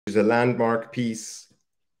is a landmark piece.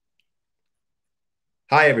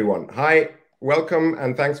 Hi, everyone. Hi, welcome,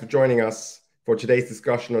 and thanks for joining us for today's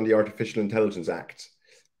discussion on the Artificial Intelligence Act,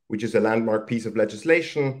 which is a landmark piece of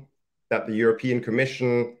legislation that the European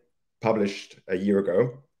Commission published a year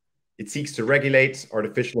ago. It seeks to regulate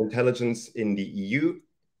artificial intelligence in the EU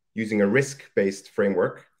using a risk-based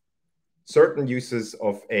framework. Certain uses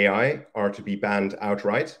of AI are to be banned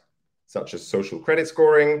outright, such as social credit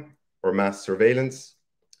scoring or mass surveillance.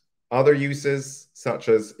 Other uses, such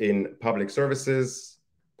as in public services,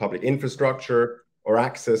 public infrastructure, or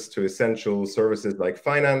access to essential services like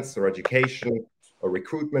finance or education or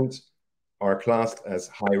recruitment, are classed as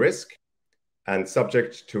high risk and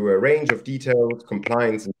subject to a range of detailed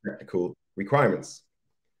compliance and technical requirements.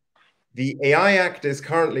 The AI Act is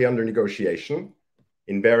currently under negotiation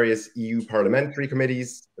in various EU parliamentary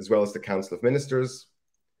committees, as well as the Council of Ministers.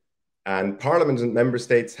 And Parliament and member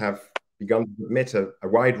states have begun to submit a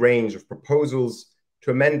wide range of proposals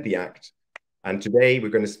to amend the Act. And today we're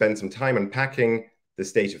going to spend some time unpacking the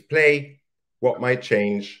state of play, what might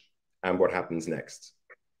change, and what happens next.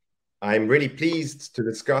 I'm really pleased to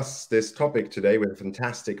discuss this topic today with a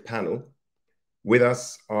fantastic panel. With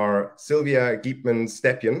us are Sylvia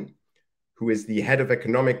Giepman-Stepien, who is the Head of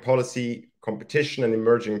Economic Policy, Competition and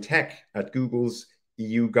Emerging Tech at Google's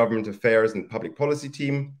EU Government Affairs and Public Policy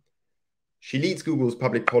team. She leads Google's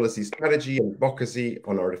public policy strategy and advocacy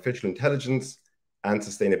on artificial intelligence and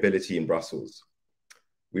sustainability in Brussels.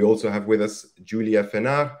 We also have with us Julia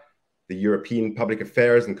Fenard, the European Public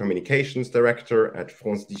Affairs and Communications Director at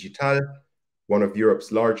France Digital, one of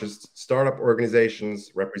Europe's largest startup organizations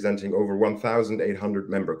representing over 1,800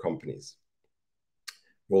 member companies.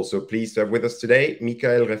 We're also pleased to have with us today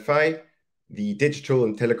Michael Refay, the Digital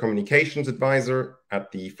and Telecommunications Advisor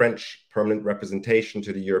at the French Permanent Representation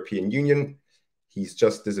to the European Union. He's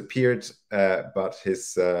just disappeared, but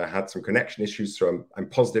he's had some connection issues, so I'm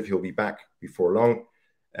positive he'll be back before long.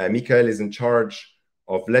 Michael is in charge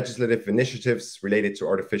of legislative initiatives related to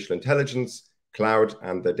artificial intelligence, cloud,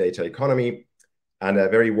 and the data economy. And a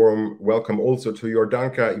very warm welcome also to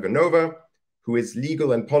Jordanka Ivanova, who is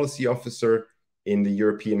Legal and Policy Officer in the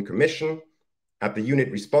European Commission at the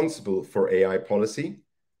unit responsible for AI policy.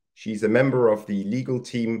 She's a member of the legal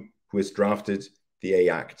team who has drafted the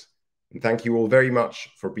AI Act. And thank you all very much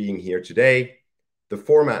for being here today. The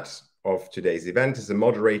format of today's event is a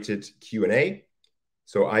moderated Q&A.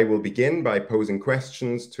 So I will begin by posing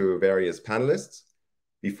questions to various panelists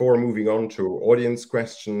before moving on to audience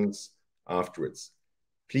questions afterwards.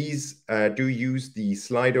 Please do use the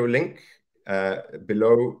Slido link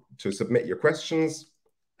below to submit your questions,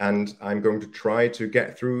 and I'm going to try to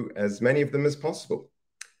get through as many of them as possible.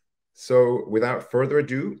 So without further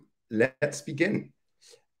ado, let's begin.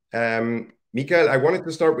 Michael, I wanted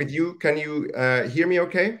to start with you. Can you hear me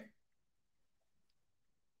okay?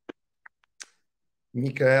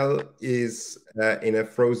 Michael is in a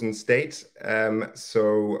frozen state,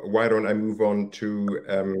 so why don't I move on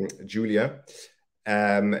to Julia.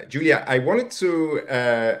 Julia, I wanted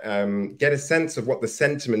to get a sense of what the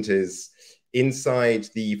sentiment is inside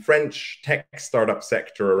the French tech startup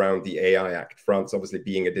sector around the AI Act. France obviously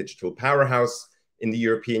being a digital powerhouse in the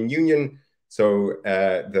European Union. So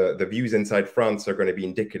the views inside France are going to be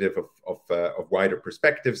indicative of wider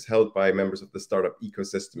perspectives held by members of the startup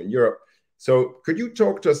ecosystem in Europe. So could you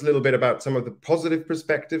talk to us a little bit about some of the positive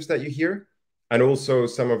perspectives that you hear and also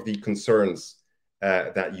some of the concerns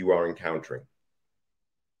that you are encountering?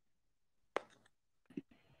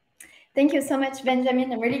 Thank you so much,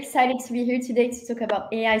 Benjamin. I'm really excited to be here today to talk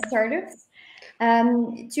about AI startups.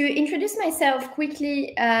 To introduce myself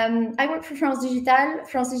quickly, I work for France Digital.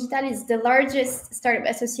 France Digital is the largest startup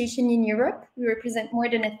association in Europe. We represent more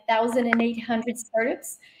than 1,800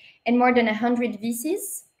 startups and more than 100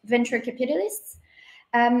 VCs, venture capitalists.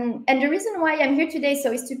 And the reason why I'm here today is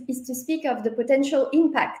to speak of the potential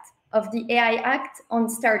impact of the AI Act on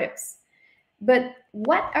startups. But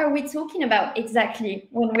what are we talking about exactly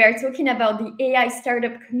when we are talking about the AI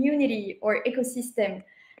startup community or ecosystem?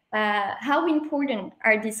 How important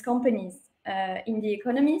are these companies in the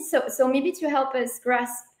economy? So maybe to help us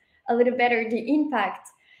grasp a little better the impact,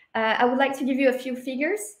 I would like to give you a few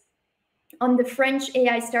figures on the French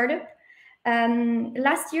AI startup.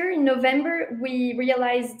 Last year in November, we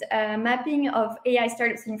realized a mapping of AI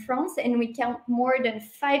startups in France, and we count more than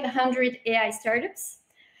 500 AI startups.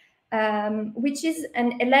 Which is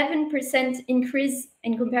an 11% increase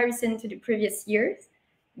in comparison to the previous years.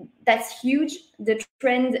 That's huge. The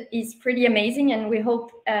trend is pretty amazing, and we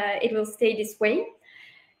hope it will stay this way.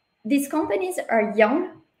 These companies are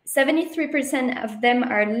young. 73% of them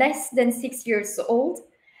are less than 6 years old.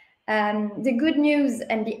 The good news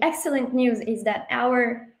and the excellent news is that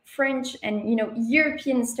our French and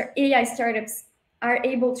European AI startups are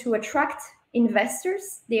able to attract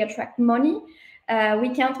investors. They attract money.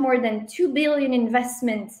 We count more than 2 billion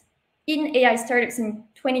investment in AI startups in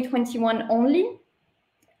 2021 only,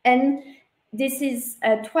 and this is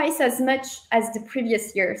twice as much as the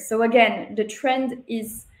previous year. So again, the trend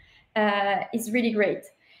is really great.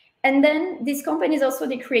 And then these companies also,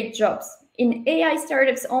 they create jobs. In AI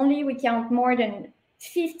startups only, we count more than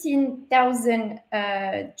 15,000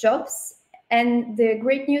 jobs. And the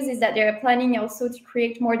great news is that they're planning also to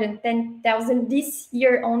create more than 10,000 this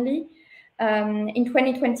year only, in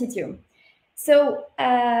 2022. So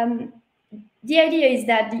the idea is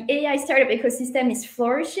that the AI startup ecosystem is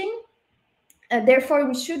flourishing. Therefore,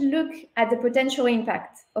 we should look at the potential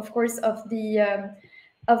impact, of course, of the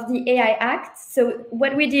AI Act. So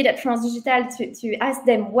what we did at France Digital to ask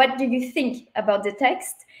them, what do you think about the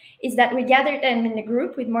text, is that we gathered them in a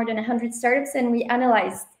group with more than 100 startups and we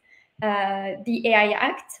analyzed the AI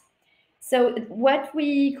Act. So what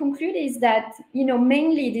we conclude is that,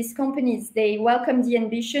 mainly these companies, they welcome the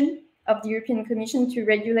ambition of the European Commission to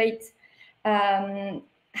regulate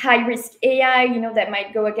high-risk AI, that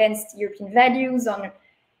might go against European values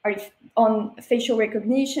on facial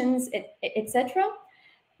recognitions, etc.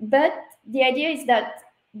 But the idea is that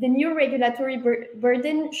the new regulatory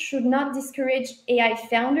burden should not discourage AI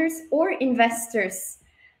founders or investors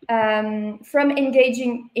from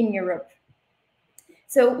engaging in Europe.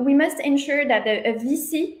 So we must ensure that a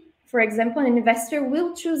VC, for example, an investor,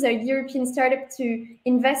 will choose a European startup to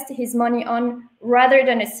invest his money on rather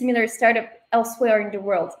than a similar startup elsewhere in the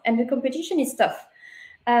world. And the competition is tough.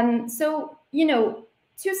 So,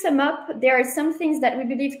 to sum up, there are some things that we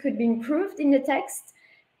believe could be improved in the text.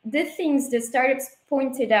 The things the startups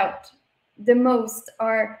pointed out the most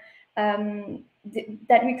are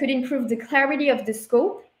that we could improve the clarity of the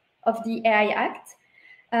scope of the AI Act.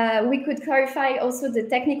 We could clarify also the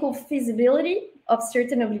technical feasibility of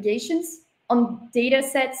certain obligations on data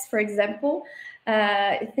sets, for example.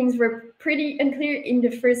 Things were pretty unclear in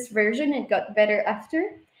the first version. It got better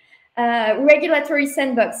after. Regulatory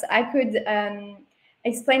sandbox, I could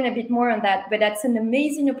explain a bit more on that, but that's an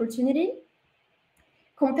amazing opportunity.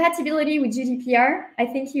 Compatibility with GDPR, I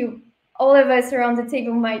think all of us around the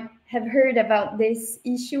table might have heard about this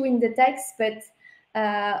issue in the text, but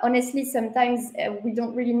honestly, sometimes we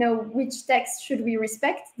don't really know which text should we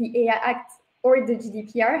respect, the AI Act or the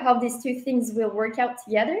GDPR, how these two things will work out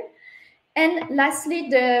together. And lastly,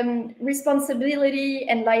 the responsibility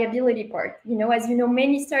and liability part. As you know,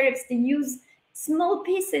 many startups, they use small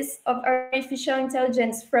pieces of artificial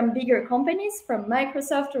intelligence from bigger companies, from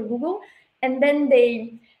Microsoft or Google, and then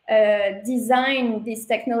they design these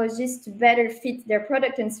technologies to better fit their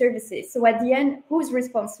product and services. So at the end, who's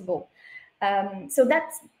responsible? So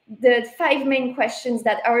that's the 5 main questions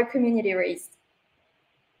that our community raised.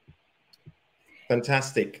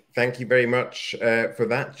 Fantastic. Thank you very much for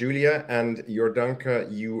that, Julia. And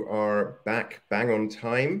Jordanka, you are back bang on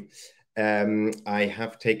time. I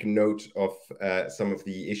have taken note of some of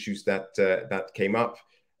the issues that came up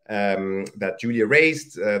that Julia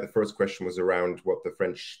raised. The first question was around what the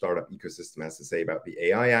French startup ecosystem has to say about the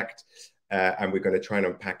AI Act. And we're going to try and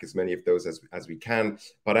unpack as many of those as we can.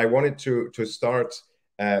 But I wanted to start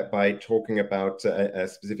by talking about a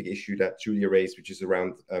specific issue that Julia raised, which is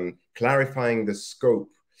around clarifying the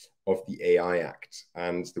scope of the AI Act.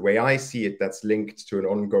 And the way I see it, that's linked to an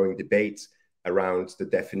ongoing debate around the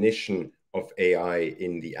definition of AI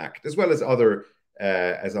in the Act, as well as other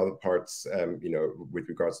parts, with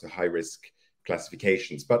regards to high-risk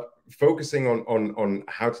classifications. But focusing on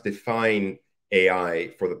how to define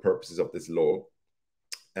AI for the purposes of this law,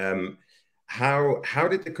 how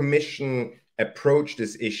did the Commission approach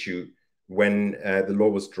this issue when the law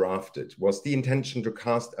was drafted? Was the intention to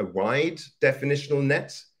cast a wide definitional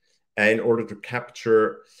net in order to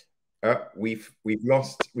capture? We've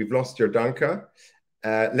lost Jordanka.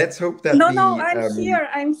 Let's hope that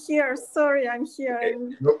I'm here. Sorry, I'm here.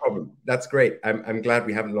 Okay, no problem. That's great. I'm glad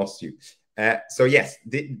we haven't lost you. So yes,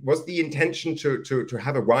 was the intention to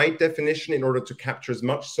have a wide definition in order to capture as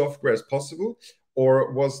much software as possible,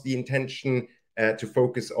 or was the intention to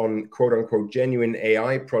focus on quote unquote genuine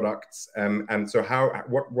AI products? And so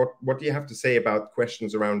what do you have to say about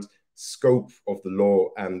questions around scope of the law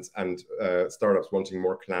and startups wanting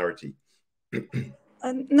more clarity?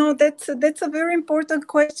 No, that's a very important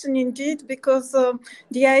question indeed, because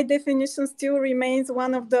the AI definition still remains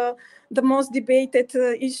one of the most debated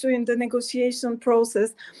issue in the negotiation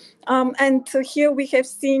process. And here we have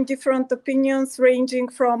seen different opinions ranging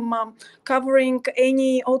from covering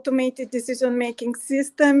any automated decision-making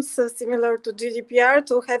systems similar to GDPR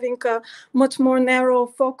to having a much more narrow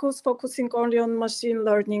focusing only on machine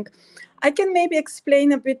learning. I can maybe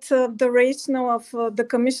explain a bit the rationale of the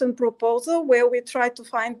Commission proposal, where we try to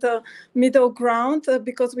find the middle ground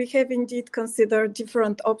because we have indeed considered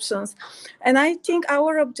different options. And I think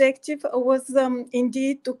our objective was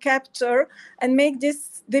indeed to capture and make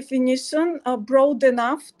this definition broad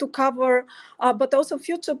enough to cover, but also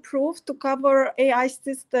future-proof to cover AI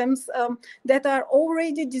systems that are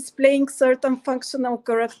already displaying certain functional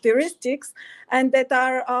characteristics and that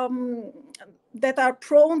are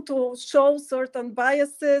prone to show certain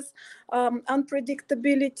biases,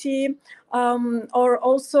 unpredictability, or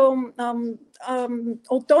also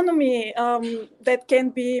autonomy that can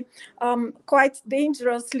be quite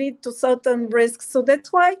dangerous, lead to certain risks. So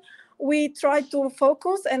that's why we try to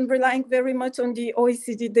focus and relying very much on the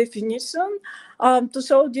OECD definition to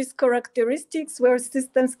show these characteristics where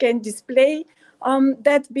systems can display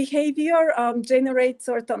that behavior, generate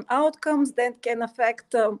certain outcomes that can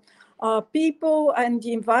affect people and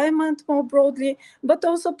the environment more broadly, but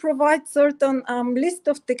also provide certain list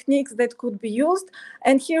of techniques that could be used.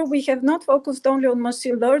 And here we have not focused only on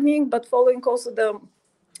machine learning, but following also the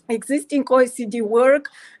existing OECD work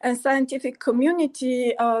and scientific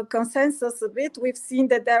community consensus of it, we've seen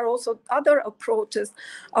that there are also other approaches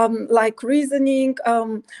like reasoning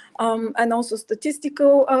and also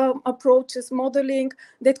statistical approaches, modeling,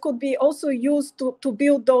 that could be also used to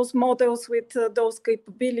build those models with those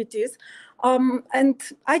capabilities. And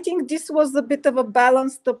I think this was a bit of a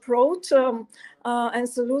balanced approach and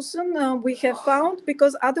solution we have found,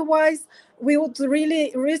 because otherwise we would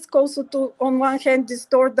really risk also to, on one hand,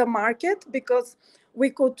 distort the market, because we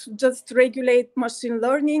could just regulate machine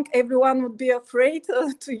learning. Everyone would be afraid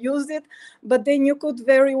to use it, but then you could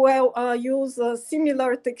very well use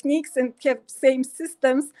similar techniques and have same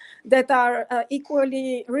systems that are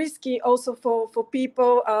equally risky also for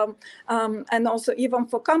people and also even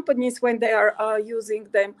for companies when they are using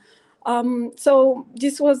them. So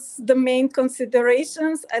this was the main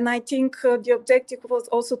considerations, and I think the objective was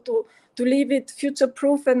also to leave it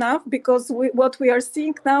future-proof enough, because what we are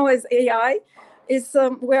seeing now as AI is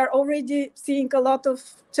we are already seeing a lot of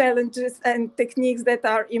challenges and techniques that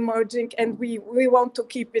are emerging, and we want to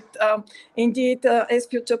keep it indeed as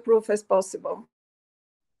future-proof as possible.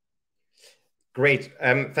 Great.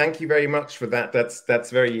 Thank you very much for that.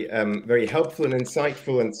 That's very very helpful and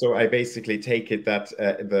insightful. And so I basically take it that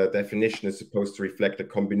the definition is supposed to reflect a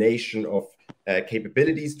combination of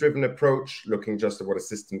capabilities-driven approach, looking just at what a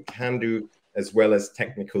system can do, as well as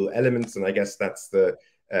technical elements. And I guess that's the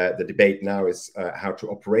debate now is how to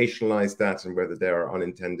operationalize that and whether there are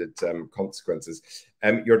unintended consequences.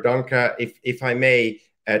 Jordanka, if I may,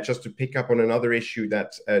 just to pick up on another issue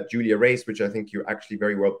that Julia raised, which I think you're actually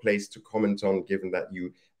very well placed to comment on, given that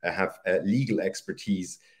you have legal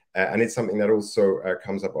expertise, and it's something that also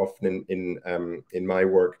comes up often in my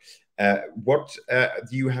work. What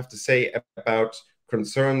do you have to say about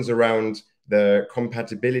concerns around the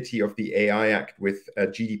compatibility of the AI Act with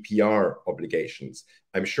GDPR obligations?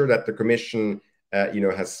 I'm sure that the Commission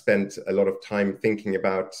has spent a lot of time thinking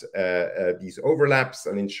about these overlaps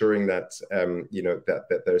and ensuring that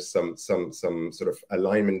that there's some sort of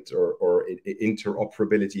alignment or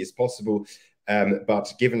interoperability is possible.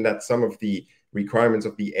 But given that some of the requirements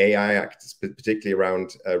of the AI Act, particularly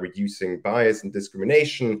around reducing bias and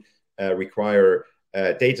discrimination, require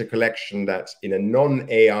data collection that in a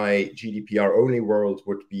non-AI GDPR-only world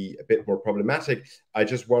would be a bit more problematic, I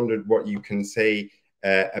just wondered what you can say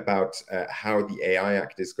about how the AI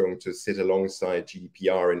Act is going to sit alongside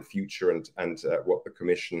GDPR in future, and what the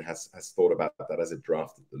Commission has thought about that as it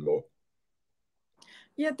drafted the law.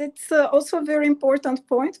 Yeah, that's also a very important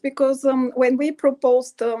point, because when we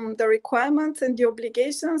proposed the requirements and the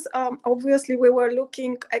obligations, obviously we were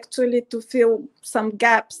looking actually to fill some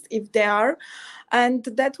gaps if there are. And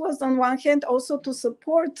that was on one hand also to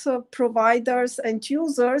support providers and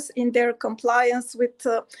users in their compliance with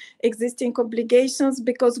existing obligations,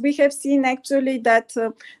 because we have seen actually that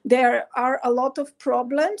there are a lot of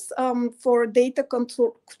problems for data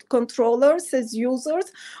controllers as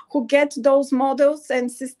users who get those models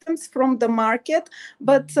and systems from the market,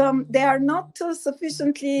 but they are not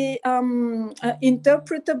sufficiently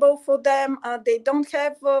interpretable for them. They don't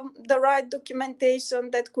have the right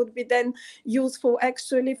documentation that could be then used for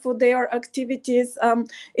their activities.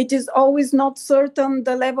 It is always not certain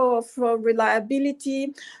the level of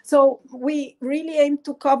reliability. So we really aim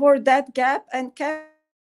to cover that gap and capture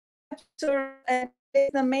and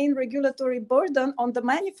the main regulatory burden on the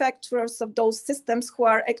manufacturers of those systems, who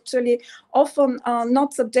are actually often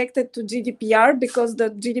not subjected to GDPR, because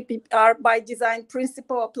the GDPR by design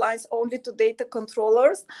principle applies only to data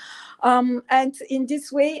controllers. And in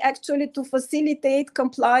this way, actually, to facilitate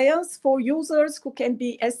compliance for users who can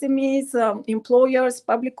be SMEs, employers,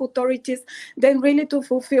 public authorities, then really to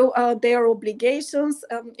fulfill their obligations,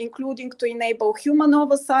 including to enable human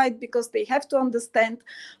oversight, because they have to understand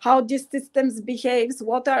how these systems behave,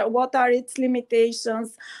 what are its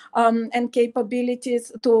limitations and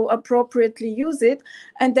capabilities to appropriately use it,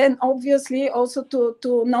 and then obviously also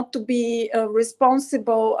to not to be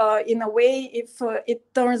responsible in a way if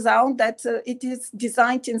it turns out that it is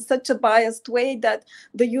designed in such a biased way that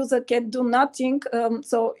the user can do nothing.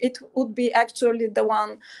 So it would be actually the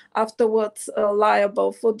one afterwards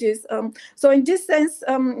liable for this. So in this sense,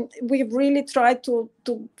 we've really tried to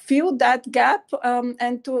fill that gap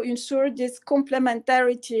and to ensure this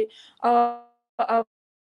complementarity of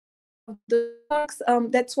the works.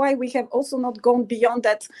 That's why we have also not gone beyond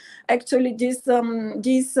that. Actually,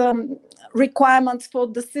 these requirements for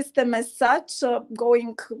the system as such,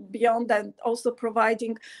 going beyond that, also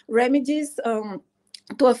providing remedies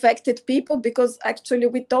to affected people, because actually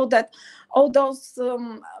we thought that all those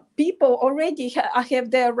people already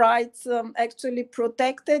have their rights actually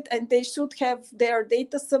protected, and they should have their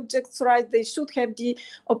data subjects' rights. They should have the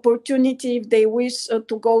opportunity, if they wish,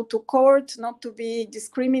 to go to court, not to be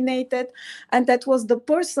discriminated. And that was the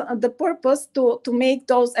purpose to make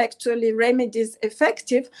those actually remedies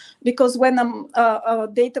effective, because when a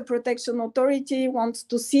data protection authority wants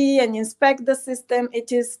to see and inspect the system,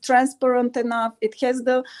 it is transparent enough, it has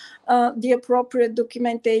the appropriate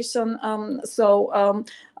documentation.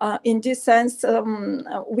 In this sense,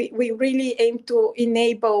 we really aim to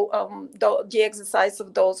enable the exercise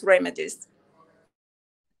of those remedies.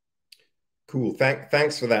 Cool.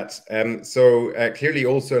 Thanks for that. Clearly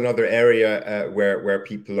also another area where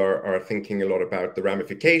people are thinking a lot about the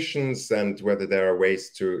ramifications and whether there are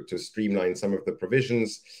ways to streamline some of the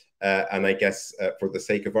provisions. And I guess for the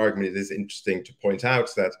sake of argument, it is interesting to point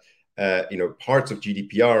out that parts of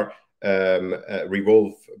GDPR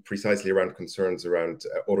revolve precisely around concerns around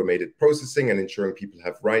automated processing and ensuring people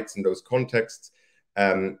have rights in those contexts.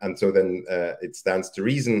 And so then it stands to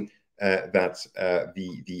reason that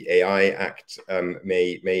the AI Act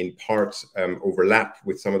may in part overlap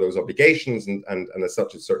with some of those obligations, and as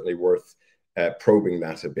such, it's certainly worth probing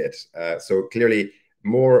that a bit. So clearly,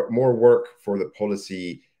 more work for the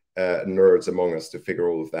policy nerds among us to figure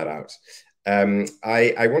all of that out.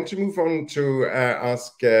 I want to move on to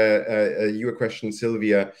ask you a question,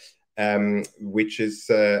 Sylvia, which is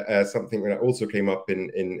something that also came up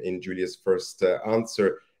in Julia's first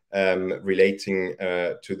answer, relating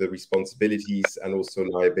to the responsibilities and also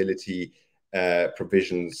liability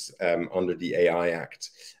provisions under the AI Act.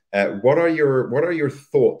 What are your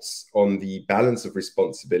thoughts on the balance of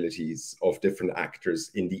responsibilities of different actors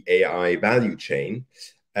in the AI value chain?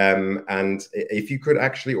 And if you could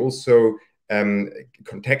actually also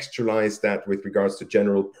contextualize that with regards to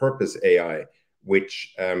general purpose AI,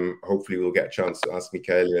 which hopefully we'll get a chance to ask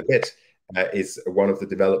Michael in a bit, is one of the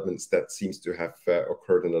developments that seems to have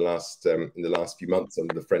occurred in the last few months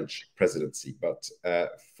under the French presidency. But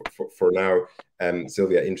for now,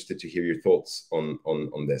 Sylvia, interested to hear your thoughts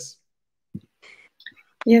on this.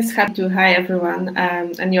 Yes, happy to. Hi, everyone.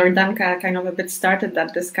 And Jordanka kind of a bit started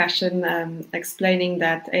that discussion, explaining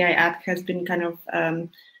that AI Act has been kind of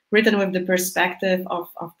written with the perspective of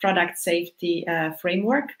product safety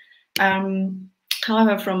framework.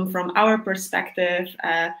 However, from our perspective,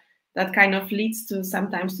 that kind of leads to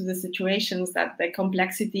sometimes to the situations that the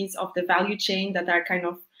complexities of the value chain that are kind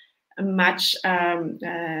of much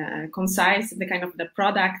concise, the kind of the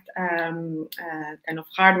product, kind of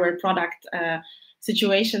hardware product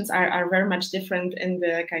situations are very much different in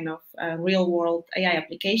the kind of real world AI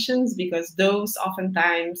applications, because those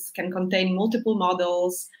oftentimes can contain multiple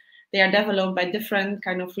models. They are developed by different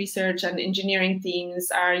kind of research and engineering teams,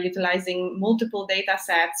 are utilizing multiple data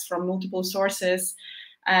sets from multiple sources,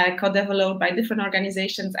 co-developed by different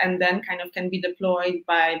organizations, and then kind of can be deployed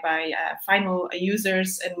by final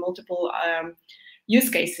users in multiple use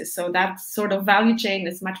cases. So that sort of value chain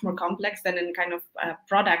is much more complex than in kind of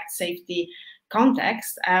product safety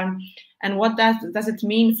context. And what does it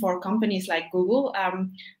mean for companies like Google?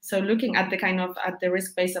 So looking at the at the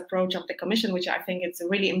risk-based approach of the Commission, which I think it's a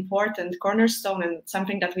really important cornerstone and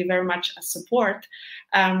something that we very much support.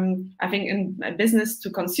 I think in a business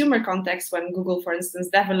to consumer context, when Google, for instance,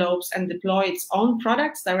 develops and deploys its own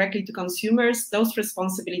products directly to consumers, those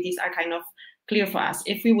responsibilities are kind of clear for us.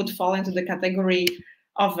 If we would fall into the category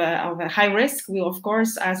of a high risk, we of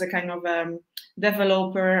course, as a kind of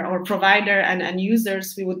developer or provider and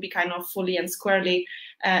users, we would be kind of fully and squarely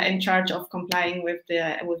in charge of complying with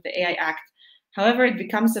the AI Act. However, it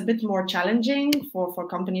becomes a bit more challenging for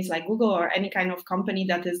companies like Google or any kind of company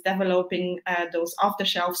that is developing those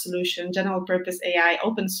off-the-shelf solution, general purpose AI,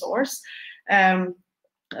 open source,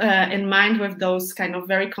 in mind with those kind of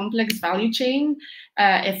very complex value chain,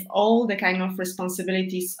 if all the kind of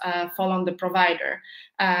responsibilities fall on the provider.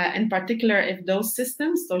 In particular, if those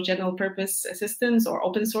systems, those general purpose systems or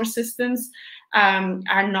open source systems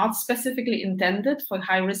are not specifically intended for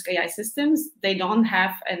high risk AI systems, they don't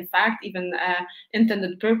have, in fact, even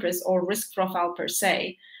intended purpose or risk profile per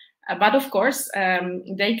se. But of course,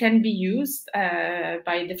 they can be used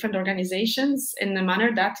by different organizations in a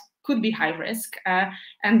manner that could be high risk,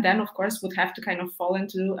 and then of course would have to kind of fall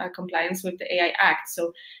into compliance with the AI Act.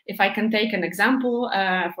 So if I can take an example,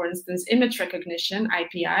 for instance, image recognition,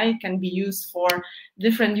 IPI, can be used for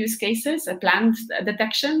different use cases, plant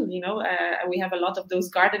detection. You know, we have a lot of those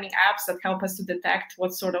gardening apps that help us to detect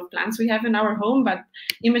what sort of plants we have in our home, but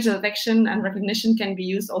image detection and recognition can be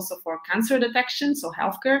used also for cancer detection, so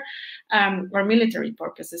healthcare, or military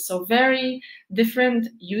purposes. So very different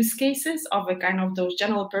use cases of a kind of those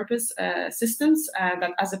general purpose systems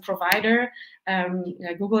that as a provider,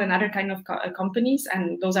 Google and other kind of companies,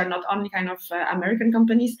 and those are not only kind of American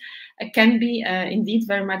companies, can be indeed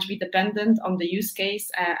very much be dependent on the use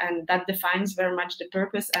case, and that defines very much the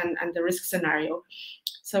purpose and the risk scenario.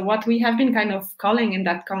 So what we have been kind of calling in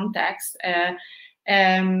that context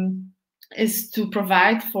is to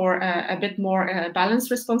provide for a bit more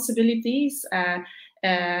balanced responsibilities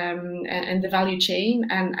and the value chain,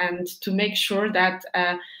 and to make sure that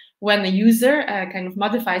when a user kind of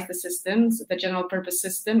modifies the systems, the general purpose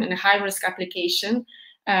system in a high risk application,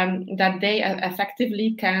 that they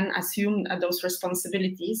effectively can assume those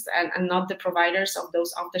responsibilities and not the providers of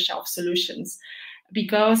those off-the-shelf solutions.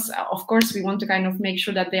 Because of course we want to kind of make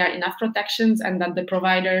sure that there are enough protections and that the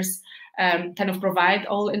providers kind of provide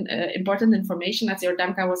all important information. As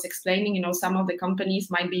Jordanka was explaining, you know, some of the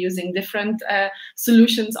companies might be using different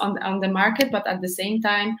solutions on the market, but at the same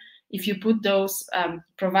time, if you put those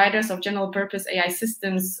providers of general purpose AI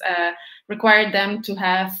systems, require them to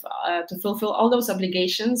have to fulfill all those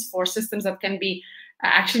obligations for systems that can be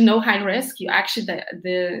actually no high risk, you actually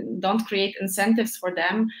don't create incentives for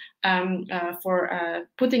them for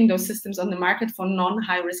putting those systems on the market for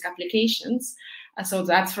non-high risk applications. So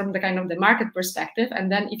that's from the kind of the market perspective. And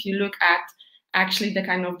then if you look at actually the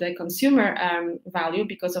kind of the consumer value,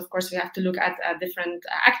 because of course we have to look at different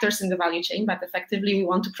actors in the value chain, but effectively we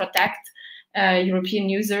want to protect European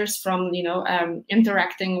users from, you know,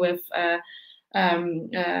 interacting with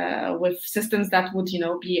systems that would, you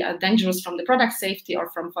know, be dangerous from the product safety or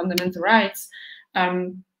from fundamental rights.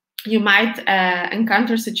 You might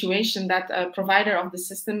encounter a situation that a provider of the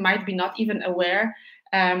system might be not even aware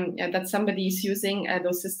that somebody is using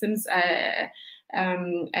those systems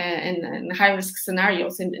in high-risk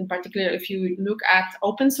scenarios. In particular, if you look at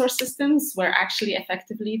open source systems, where actually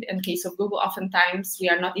effectively, in case of Google, oftentimes we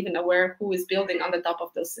are not even aware who is building on the top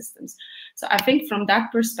of those systems. So I think from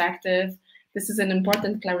that perspective, this is an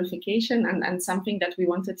important clarification and something that we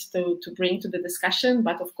wanted to bring to the discussion.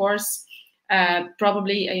 But of course,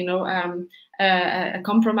 probably, you know, a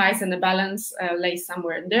compromise and a balance lays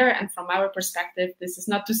somewhere in there. And from our perspective, this is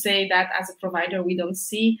not to say that as a provider we don't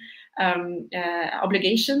see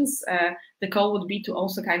obligations. The goal would be to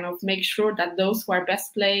also kind of make sure that those who are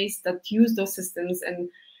best placed, that use those systems in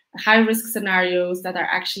high-risk scenarios, that are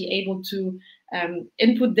actually able to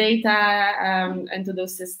input data into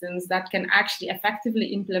those systems, that can actually effectively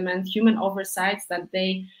implement human oversights, that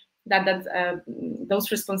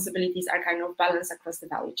those responsibilities are kind of balanced across the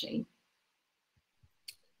value chain.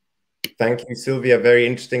 Thank you, Sylvia. Very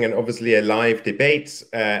interesting, and obviously a live debate,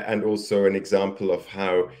 and also an example of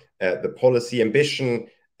how the policy ambition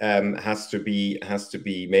has to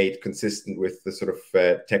be made consistent with the sort of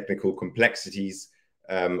technical complexities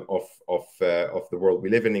of the world we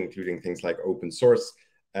live in, including things like open source,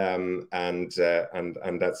 and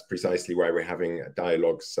that's precisely why we're having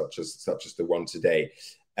dialogues such as the one today.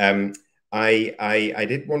 I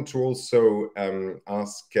did want to also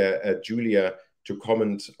ask Julia to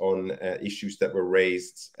comment on issues that were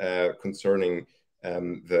raised concerning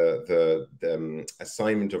the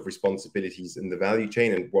assignment of responsibilities in the value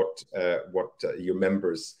chain, and what your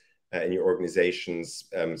members in your organizations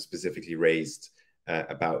specifically raised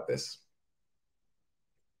about this.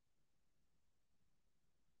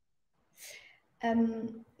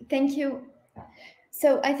 Thank you.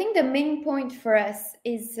 So I think the main point for us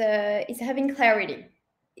is having clarity.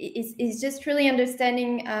 Is just really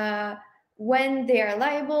understanding when they are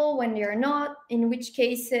liable, when they are not, in which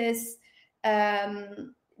cases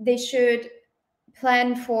they should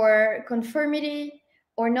plan for conformity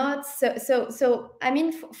or not. So I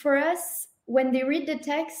mean, for us, when they read the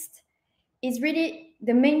text, is really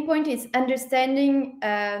the main point is understanding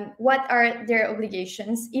what are their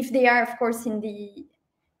obligations, if they are, of course, in the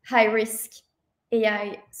high risk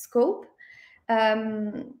AI scope.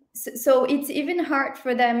 So it's even hard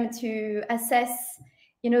for them to assess,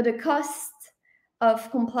 the cost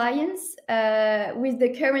of compliance with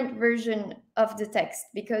the current version of the text,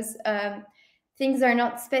 because things are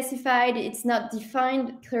not specified, it's not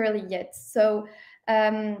defined clearly yet. So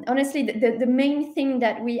honestly, the main thing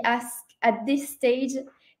that we ask at this stage,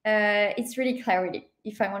 it's really clarity,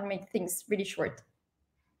 if I want to make things really short.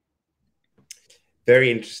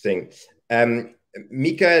 Very interesting.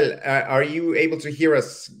 Michael, are you able to hear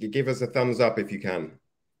us? Give us a thumbs up if you can.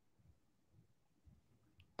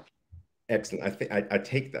 Excellent. I think I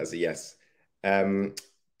take that as a yes.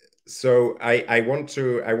 So I want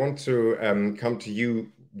to come to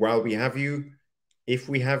you while we have you, if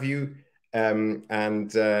we have you, and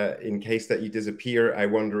in case that you disappear, I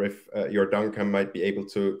wonder if your Duncan might be able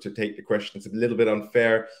to take the questions. It's a little bit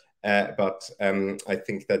unfair, but I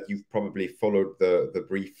think that you've probably followed the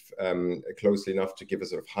brief closely enough to give a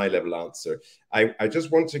sort of high-level answer. I just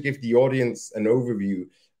want to give the audience an overview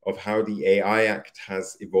of how the AI Act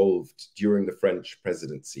has evolved during the French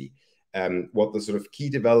presidency, what the sort of key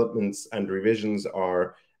developments and revisions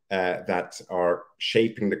are that are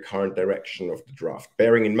shaping the current direction of the draft.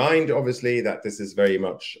 Bearing in mind, obviously, that this is very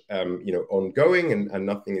much ongoing and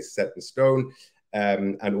nothing is set in stone.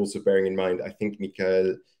 And also bearing in mind, I think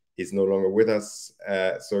Michael is no longer with us.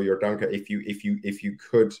 So Jordanka, if you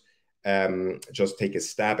could just take a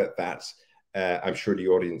stab at that, I'm sure the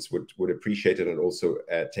audience would appreciate it, and also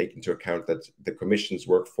take into account that the Commission's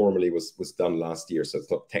work formally was done last year, so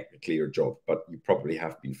it's not technically your job, but you probably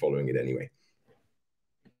have been following it anyway.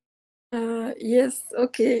 Yes,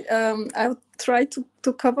 okay. I'll try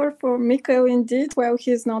to cover for Michael indeed while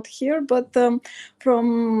he's not here, but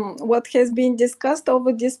from what has been discussed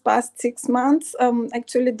over these past 6 months,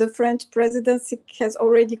 actually the French presidency has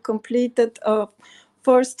already completed a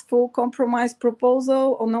first full compromise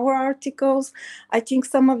proposal on our articles. I think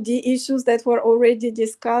some of the issues that were already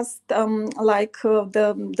discussed, like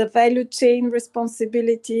the value chain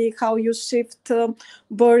responsibility, how you shift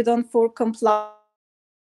burden for compliance,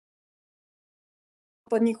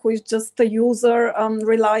 who is just a user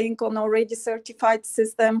relying on already certified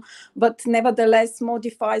system, but nevertheless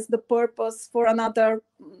modifies the purpose for another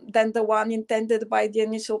than the one intended by the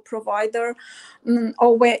initial provider,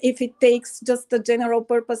 or where if it takes just a general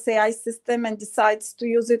purpose AI system and decides to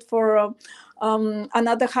use it for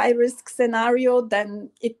another high-risk scenario, then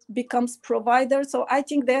it becomes provider. So I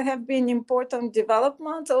think there have been important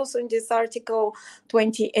developments also in this Article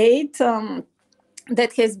 28,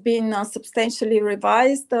 that has been substantially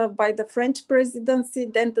revised by the French presidency.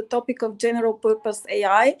 Then the topic of general purpose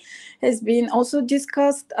AI has been also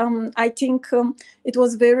discussed. I think it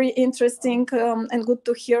was very interesting and good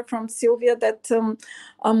to hear from Sylvia that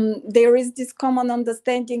there is this common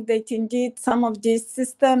understanding that indeed some of these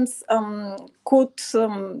systems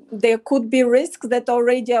there could be risks that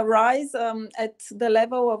already arise at the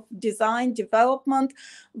level of design development,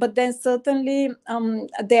 but then certainly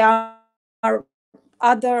there are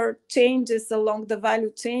other changes along the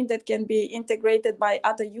value chain that can be integrated by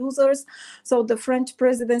other users. So the French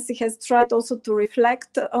presidency has tried also to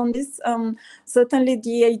reflect on this. Certainly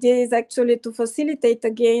the idea is actually to facilitate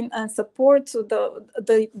again and support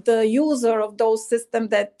the user of those systems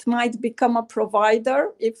that might become a provider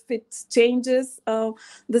if it changes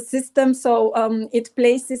the system. So it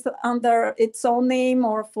places under its own name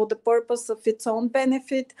or for the purpose of its own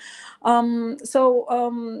benefit.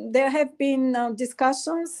 So there have been discussions,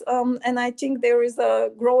 and I think there is a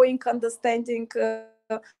growing understanding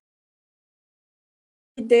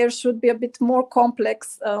there should be a bit more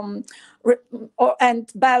complex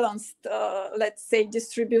and balanced, let's say,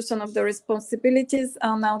 distribution of the responsibilities.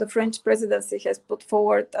 Now the French presidency has put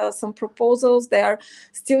forward some proposals. They are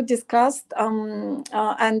still discussed, and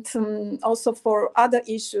also for other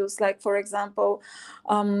issues, like, for example,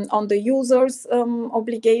 on the users'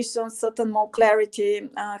 obligations, certain more clarity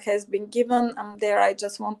has been given. There I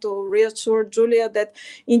just want to reassure Julia that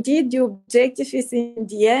indeed the objective is in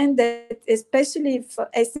the end that, especially for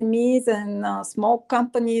SMEs and small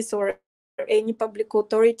companies or any public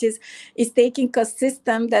authorities, is taking a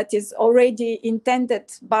system that is already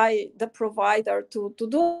intended by the provider to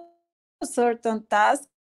do a certain task.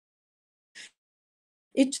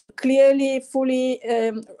 It's clearly fully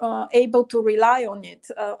able to rely on it.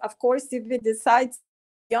 Of course, if it decides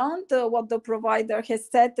beyond what the provider has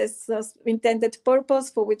set as intended purpose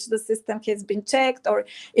for which the system has been checked, or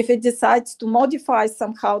if it decides to modify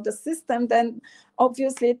somehow the system, then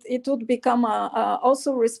obviously it would become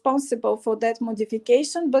also responsible for that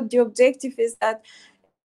modification. But the objective is that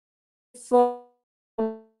if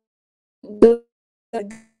the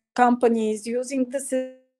company is using the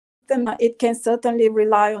system, it can certainly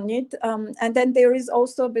rely on it. And then there is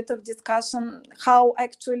also a bit of discussion how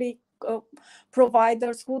actually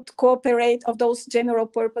providers could cooperate, of those general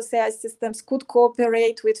purpose AI systems could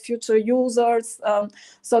cooperate with future users,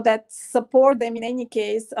 so that support them in any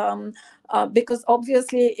case. Because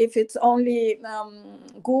obviously if it's only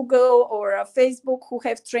Google or Facebook who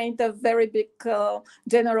have trained a very big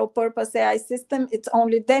general purpose AI system, it's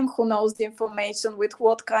only them who knows the information with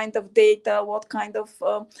what kind of data, what kind of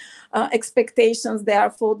expectations there are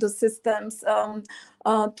for the systems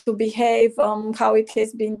to behave, how it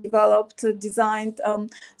has been developed, designed.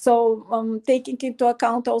 So taking into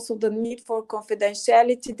account also the need for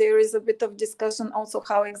confidentiality, there is a bit of discussion also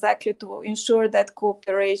how exactly to ensure that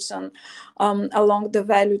cooperation along the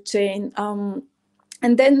value chain.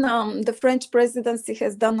 And then the French presidency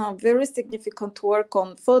has done a very significant work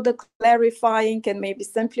on further clarifying and maybe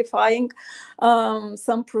simplifying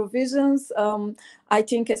some provisions. I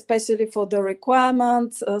think especially for the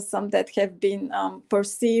requirements, some that have been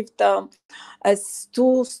perceived as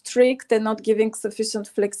too strict and not giving sufficient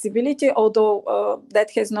flexibility, although that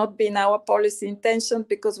has not been our policy intention,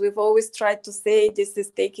 because we've always tried to say this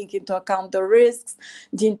is taking into account the risks,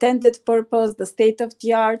 the intended purpose, the state of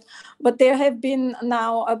the art. But there have been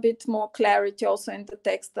now a bit more clarity also in the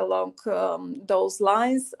text along those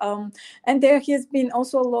lines. And there has been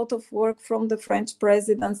also a lot of work from the French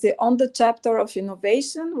presidency on the chapter of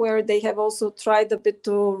innovation, where they have also tried a bit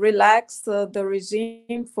to relax the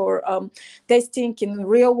regime for testing in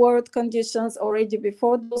real world conditions already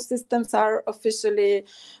before those systems are officially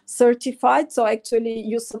certified. So actually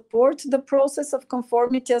you support the process of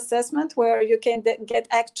conformity assessment, where you can get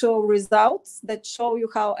actual results that show you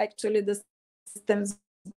how actually the systems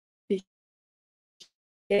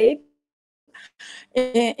behave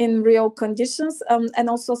in real conditions, and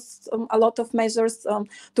also a lot of measures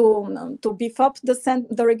to beef up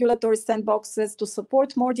the regulatory sandboxes, to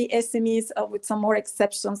support more the SMEs with some more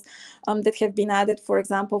exceptions that have been added, for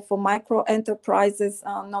example, for micro enterprises,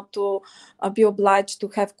 not to be obliged to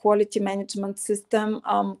have quality management system.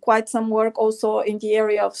 Quite some work also in the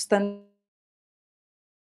area of standard.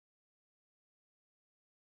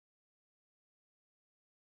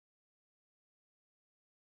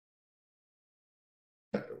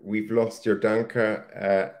 We've lost Jordanka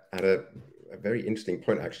at a very interesting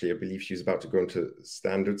point, actually. I believe she's about to go into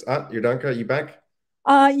standards. Jordanka, are you back?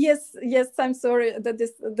 Yes, I'm sorry that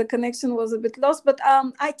the connection was a bit lost, but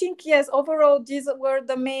I think, yes, overall, these were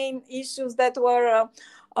the main issues that were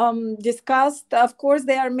discussed. Of course,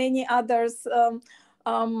 there are many others,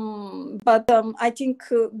 but I think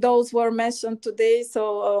those were mentioned today,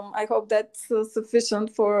 so I hope that's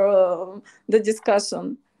sufficient for the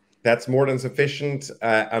discussion. That's more than sufficient,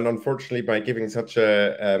 and unfortunately, by giving such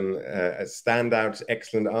a standout,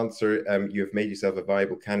 excellent answer, you have made yourself a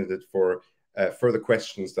viable candidate for further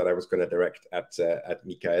questions that I was going to direct at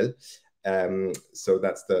Michael. So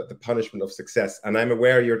that's the punishment of success. And I'm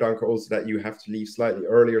aware, Jordanka, also that you have to leave slightly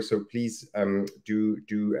earlier. So please do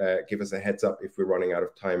give us a heads up if we're running out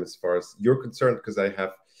of time as far as you're concerned, because I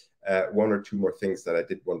have one or two more things that I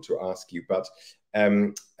did want to ask you. But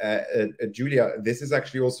Julia, this is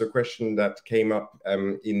actually also a question that came up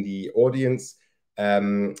in the audience,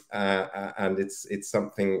 and it's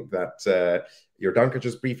something that Jordanka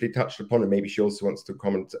just briefly touched upon, and maybe she also wants to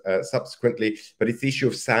comment subsequently, but it's the issue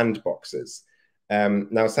of sandboxes.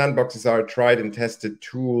 Now, sandboxes are a tried and tested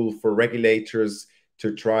tool for regulators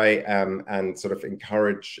to try and sort of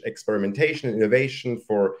encourage experimentation and innovation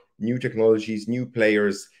for new technologies, new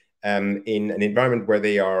players. in an environment where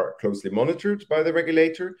they are closely monitored by the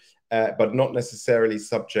regulator, but not necessarily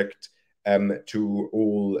subject to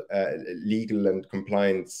all legal and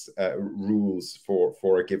compliance rules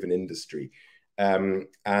for a given industry. And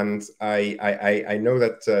I know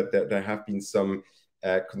that there have been some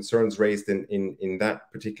concerns raised in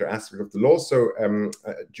that particular aspect of the law. So,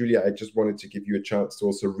 Julia, I just wanted to give you a chance to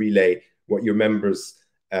also relay what your members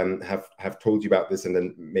have told you about this, and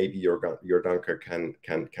then maybe your Danka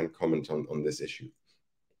can comment on this issue.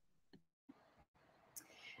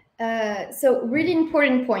 So really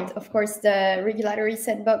important point, of course, the regulatory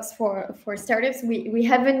sandbox for startups. We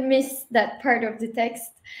haven't missed that part of the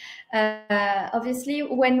text. Obviously,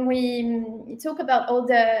 when we talk about all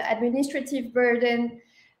the administrative burden,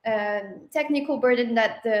 technical burden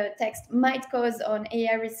that the text might cause on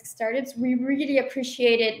AI risk startups, we really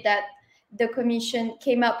appreciated that the Commission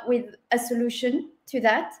came up with a solution to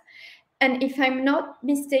that. And if I'm not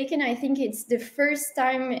mistaken, I think it's the first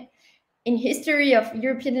time in history of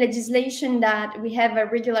European legislation that we have a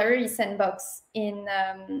regulatory sandbox in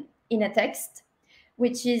a text,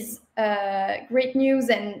 which is great news,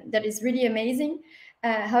 and that is really amazing.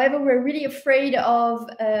 However, we're really afraid of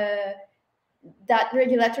that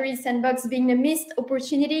regulatory sandbox being a missed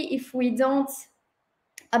opportunity if we don't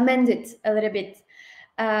amend it a little bit.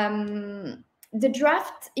 The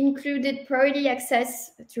draft included priority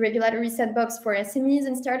access to regulatory sandbox for SMEs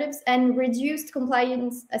and startups and reduced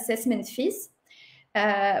compliance assessment fees,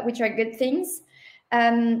 which are good things.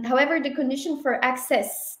 However, the condition for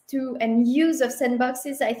access to and use of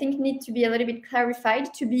sandboxes, I think, need to be a little bit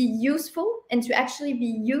clarified to be useful and to actually be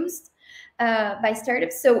used by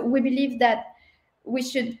startups. So we believe that we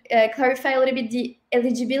should clarify a little bit the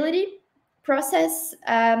eligibility process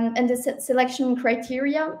and the selection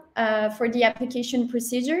criteria for the application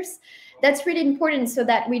procedures. That's really important so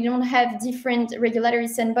that we don't have different regulatory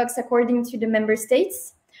sandbox according to the member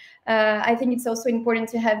states. I think it's also important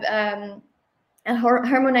to have a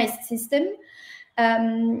harmonized system.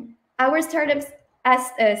 Our startups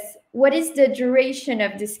asked us, what is the duration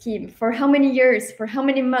of the scheme? For how many years? For how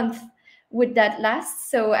many months would that last?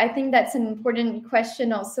 So I think that's an important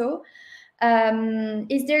question also.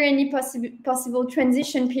 Is there any possible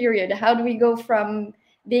transition period? How do we go from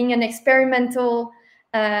being an experimental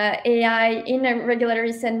AI in a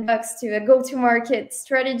regulatory sandbox to a go-to-market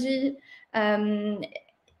strategy?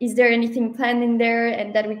 Is there anything planned in there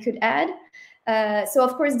and that we could add? So,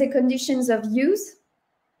 of course, the conditions of use.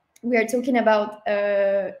 We are talking about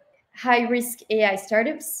high-risk AI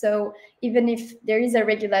startups. So even if there is a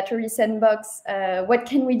regulatory sandbox, what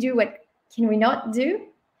can we do? What can we not do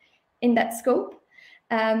in that scope?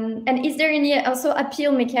 And is there any also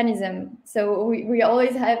appeal mechanism? So we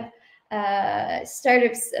always have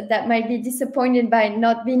startups that might be disappointed by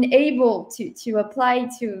not being able to apply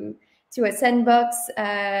to a sandbox.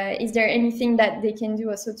 Is there anything that they can do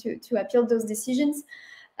also to appeal those decisions?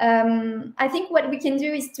 I think what we can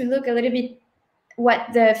do is to look a little bit what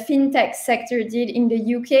the fintech sector did in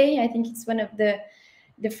the UK. I think it's one of the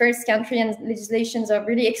first country and legislations are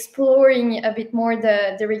really exploring a bit more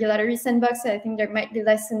the regulatory sandbox. I think there might be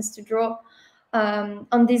lessons to draw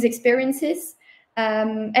on these experiences.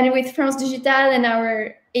 And with France Digital and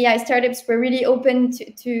our AI startups, we're really open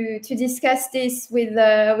to discuss this with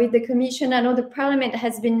the Commission. I know the Parliament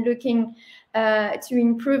has been looking to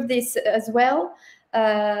improve this as well.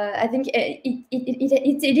 I think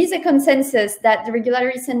it is a consensus that the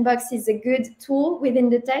regulatory sandbox is a good tool within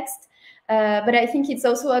the text, but I think it's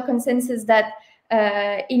also a consensus that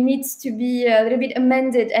it needs to be a little bit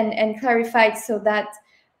amended and clarified so that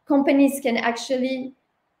companies can actually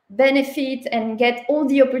benefit and get all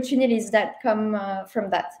the opportunities that come from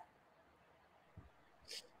that.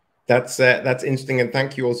 That's interesting, and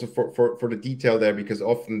thank you also for the detail there, because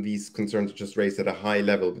often these concerns are just raised at a high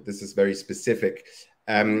level, but this is very specific.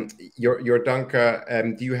 Your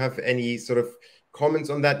Danka, do you have any sort of comments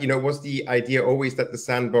on that? You know, was the idea always that the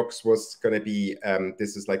sandbox was going to be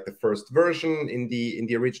this is like the first version in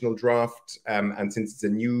the original draft, and since it's a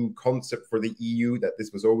new concept for the EU, that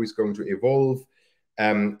this was always going to evolve?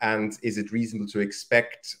 And is it reasonable to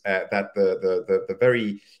expect that the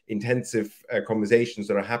very intensive conversations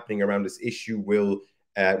that are happening around this issue will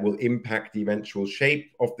impact the eventual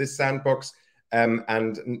shape of this sandbox? And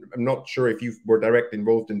I'm not sure if you were directly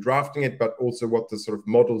involved in drafting it, but also what the sort of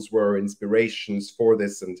models were, inspirations for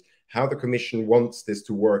this, and how the Commission wants this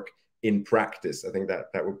to work in practice. I think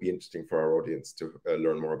that would be interesting for our audience to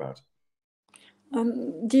learn more about.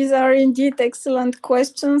 These are indeed excellent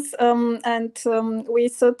questions, and we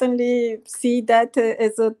certainly see that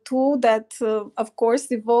as a tool that, of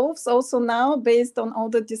course, evolves also now based on all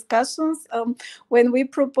the discussions. When we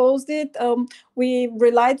proposed it, we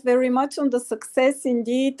relied very much on the success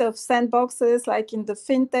indeed of sandboxes, like in the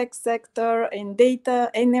fintech sector, in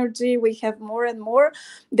data, energy. We have more and more.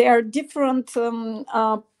 There are different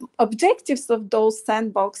objectives of those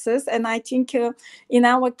sandboxes, and I think in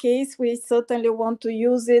our case, we certainly want to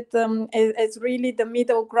use it as really the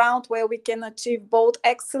middle ground where we can achieve both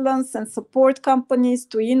excellence and support companies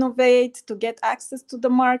to innovate, to get access to the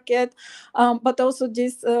market, but also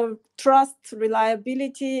this trust,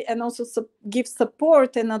 reliability, and also give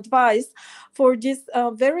support and advice for this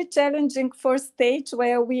very challenging first stage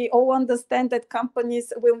where we all understand that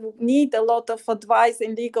companies will need a lot of advice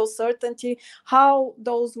and legal certainty, how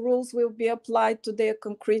those rules will be applied to their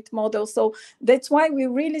concrete model. So that's why we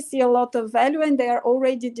really see a lot of value, and there are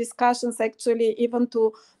already discussions actually even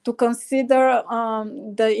to consider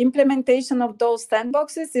the implementation of those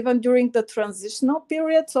sandboxes even during the transitional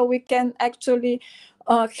period, so we can actually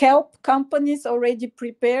help companies already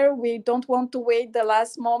prepare. We don't want to wait the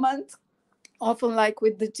last moment, often like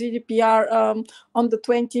with the GDPR on the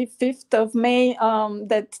 25th of May,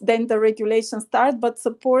 that then the regulations start, but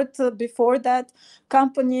support before that.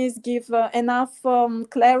 Companies give enough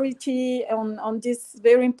clarity on these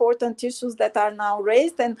very important issues that are now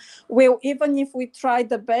raised, and will, even if we try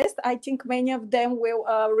the best, I think many of them will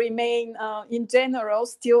remain in general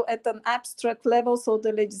still at an abstract level, so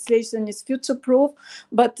the legislation is future-proof,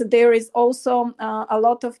 but there is also a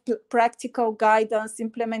lot of practical guidance,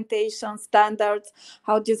 implementation, standards,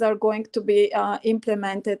 how these are going to be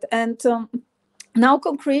implemented. And now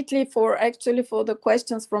concretely for the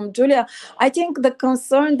questions from Julia, I think the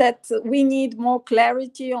concern that we need more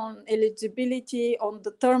clarity on eligibility, on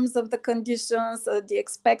the terms of the conditions, the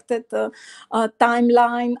expected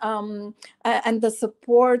timeline, and the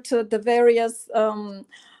support, the various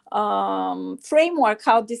framework,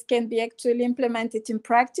 how this can be actually implemented in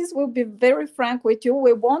practice. We'll be very frank with you.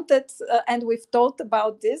 We wanted, and we've thought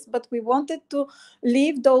about this, but we wanted to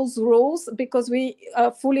leave those rules because we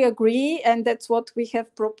fully agree, and that's what we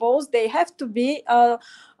have proposed. They have to be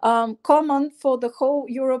common for the whole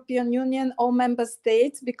European Union, all member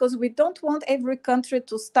states, because we don't want every country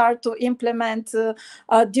to start to implement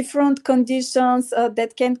different conditions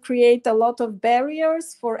that can create a lot of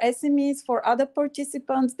barriers for SMEs, for other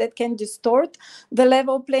participants, that can distort the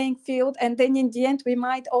level playing field. And then in the end, we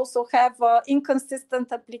might also have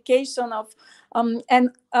inconsistent application of and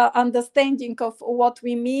understanding of what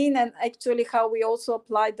we mean and actually how we also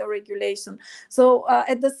apply the regulation. So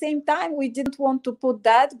at the same time, we didn't want to put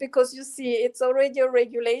that because you see, it's already a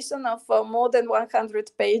regulation of more than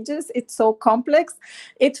 100 pages. It's so complex.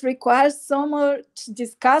 It requires so much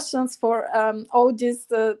discussions for all these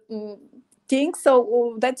things.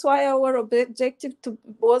 So that's why our objective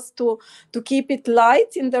was to keep it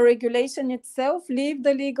light in the regulation itself, leave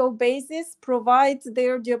the legal basis, provide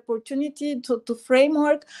there the opportunity to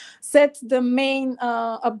framework, set the main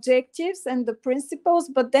objectives and the principles,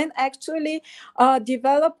 but then actually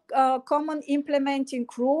develop common implementing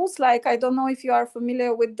rules. Like, I don't know if you are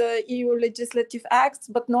familiar with the EU legislative acts,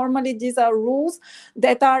 but normally these are rules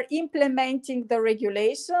that are implementing the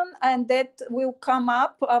regulation, and that will come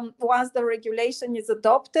up once the regulation is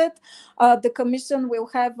adopted. The Commission will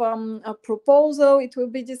have a proposal. It will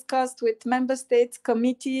be discussed with Member States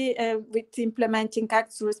committee, with implementing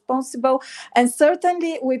acts responsible. And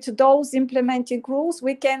certainly with those implementing rules,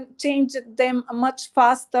 we can change them much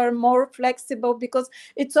faster, more flexible, because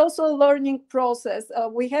it's also a learning process.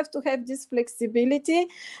 We have to have this flexibility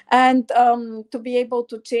and to be able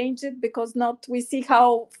to change it, because we see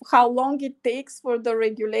how long it takes for the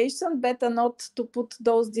regulation. Better not to put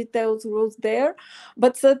those detailed rules there.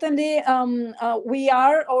 But certainly we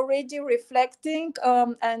are already reflecting,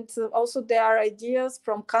 and also there are ideas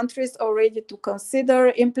from countries already to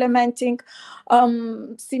consider implementing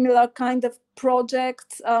similar kind of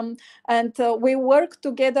projects, and we work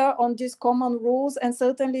together on these common rules, and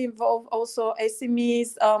certainly involve also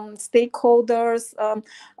SMEs, stakeholders,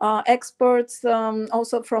 experts,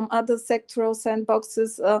 also from other sectoral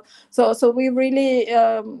sandboxes. So we really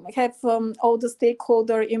have all the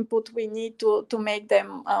stakeholder input we need to make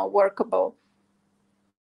them workable.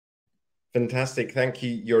 Fantastic. Thank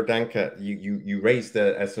you, Jordanka. You raised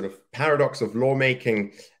a sort of paradox of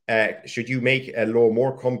lawmaking. Should you make a law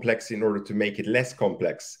more complex in order to make it less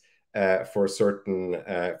complex for certain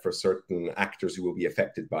actors who will be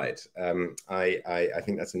affected by it? I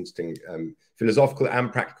think that's an interesting philosophical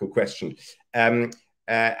and practical question.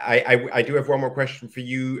 I do have one more question for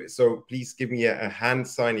you, so please give me a hand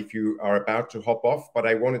sign if you are about to hop off. But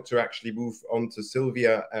I wanted to actually move on to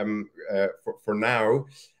Sylvia for now,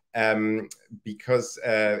 because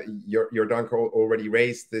Jordanka already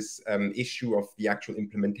raised this issue of the actual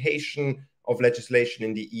implementation of legislation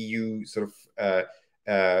in the EU sort of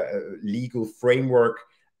legal framework,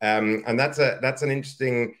 and that's an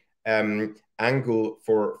interesting angle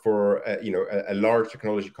for a large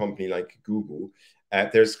technology company like Google.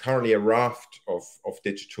 There's currently a raft of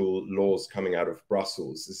digital laws coming out of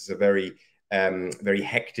Brussels. This is a very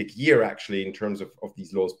hectic year, actually, in terms of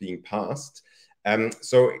these laws being passed.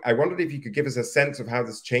 So I wondered if you could give us a sense of how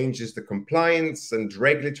this changes the compliance and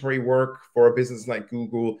regulatory work for a business like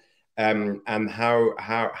Google, and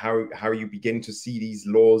how you begin to see these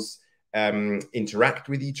laws interact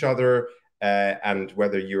with each other, and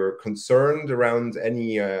whether you're concerned around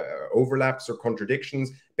any overlaps or contradictions.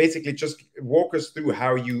 Basically, just walk us through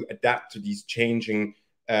how you adapt to these changing,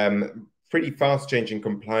 pretty fast changing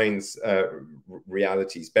compliance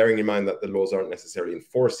realities, bearing in mind that the laws aren't necessarily in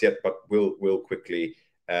force yet, but will quickly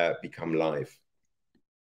become live.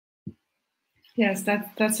 Yes,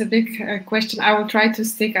 that's a big question. I will try to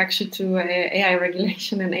stick actually to AI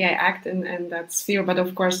regulation and AI Act and that sphere, but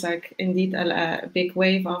of course, like indeed a big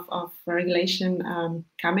wave of regulation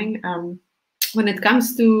coming. When it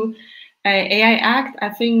comes to AI Act, I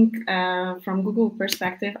think from Google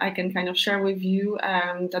perspective, I can kind of share with you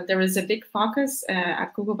that there is a big focus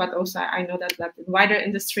at Google, but also I know that in wider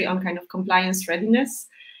industry on kind of compliance readiness.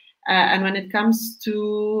 And when it comes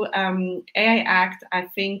to AI Act, I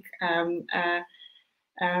think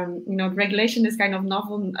regulation is kind of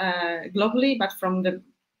novel globally, but from the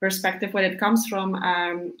perspective where it comes from,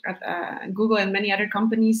 Google and many other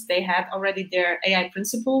companies, they had already their AI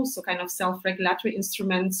principles, so kind of self-regulatory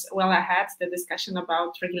instruments well ahead. The discussion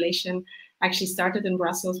about regulation actually started in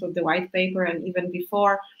Brussels with the white paper, and even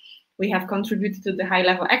before, we have contributed to the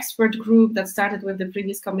high-level expert group that started with the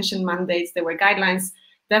previous Commission mandates. There were guidelines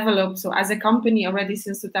developed. So as a company, already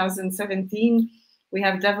since 2017, we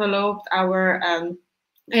have developed our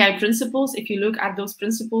AI principles. If you look at those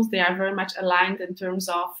principles, they are very much aligned in terms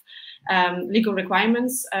of legal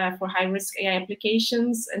requirements for high-risk AI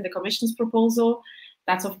applications in the Commission's proposal.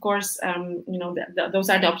 That's, of course, those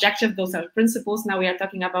are the objectives, those are principles. Now we are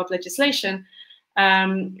talking about legislation.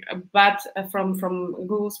 But from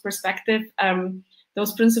Google's perspective,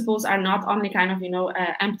 those principles are not only kind of,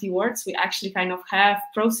 empty words. We actually kind of have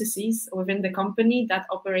processes within the company that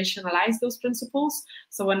operationalize those principles.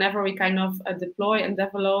 So whenever we kind of deploy and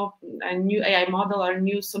develop a new AI model or a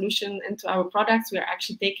new solution into our products, we are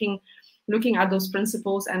actually looking at those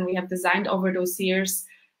principles, and we have designed over those years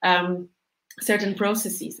certain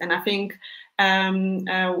processes. And I think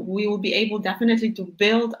we will be able definitely to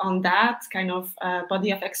build on that kind of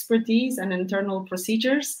body of expertise and internal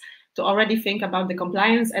procedures to already think about the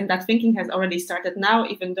compliance, and that thinking has already started now,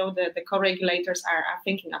 even though the co-regulators are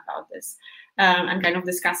thinking about this and kind of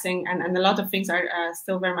discussing, and a lot of things are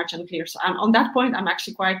still very much unclear. So on that point, I'm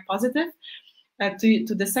actually quite positive.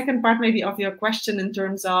 To the second part maybe of your question in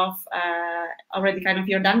terms of already kind of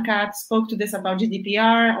Jordanka spoke to this about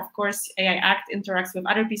GDPR. Of course, AI Act interacts with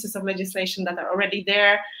other pieces of legislation that are already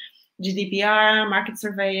there. GDPR, market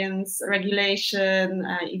surveillance, regulation,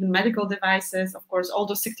 even medical devices, of course, all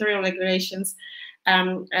those sectorial regulations.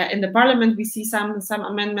 In the parliament, we see some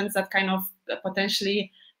amendments that kind of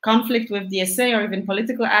potentially conflict with DSA or even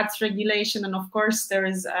political ads regulation. And of course, there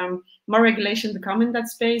is more regulation to come in that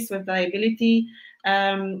space with liability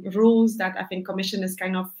rules that I think Commission is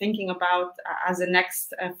kind of thinking about as a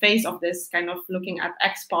next phase of this, kind of looking at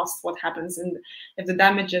ex post what happens if the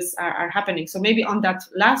damages are happening. So maybe on that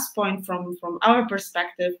last point from our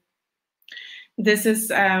perspective, this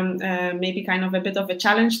is maybe kind of a bit of a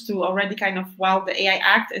challenge to already kind of, while the AI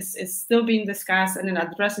Act is still being discussed and it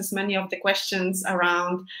addresses many of the questions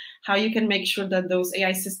around how you can make sure that those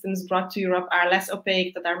AI systems brought to Europe are less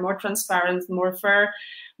opaque, that are more transparent, more fair,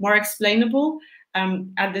 more explainable.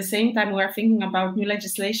 At the same time, we're thinking about new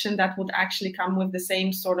legislation that would actually come with the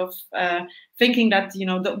same sort of thinking that,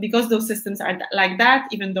 because those systems are like that,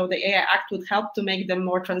 even though the AI Act would help to make them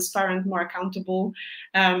more transparent, more accountable,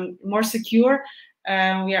 more secure,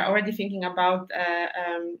 we are already thinking about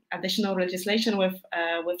additional legislation with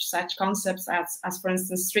such concepts as, for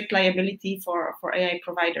instance, strict liability for AI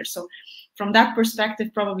providers. So from that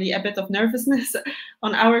perspective, probably a bit of nervousness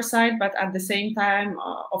on our side, but at the same time,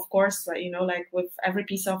 of course, like with every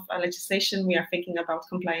piece of legislation, we are thinking about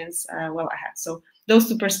compliance well ahead. So those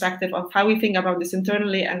two perspectives of how we think about this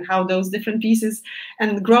internally and how those different pieces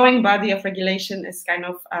and growing body of regulation is kind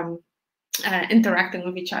of interacting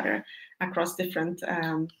with each other. across different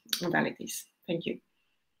modalities. Thank you.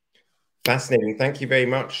 Fascinating. Thank you very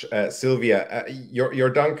much, Sylvia.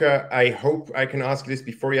 Jordanka, I hope I can ask you this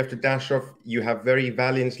before you have to dash off. You have very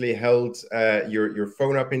valiantly held your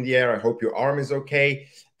phone up in the air. I hope your arm is okay.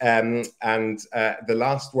 And the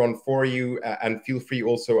last one for you, and feel free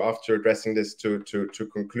also after addressing this to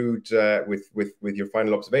conclude with your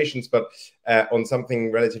final observations, but on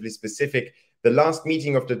something relatively specific. The last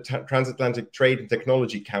meeting of the Transatlantic Trade and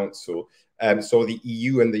Technology Council saw the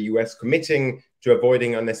EU and the US committing to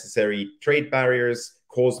avoiding unnecessary trade barriers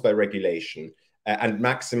caused by regulation and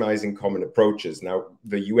maximizing common approaches. Now,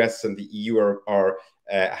 the US and the EU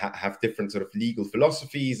have different sort of legal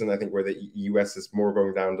philosophies, and I think where the US is more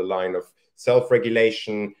going down the line of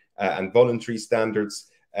self-regulation and voluntary standards,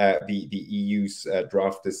 the EU's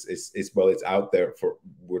draft is well, it's out there for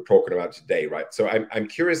we're talking about today, right? So I'm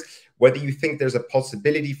curious whether you think there's a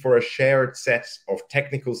possibility for a shared set of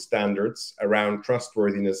technical standards around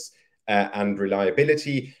trustworthiness and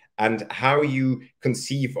reliability, and how you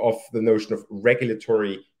conceive of the notion of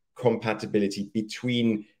regulatory compatibility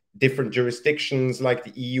between different jurisdictions like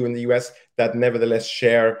the EU and the US that nevertheless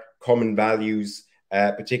share common values,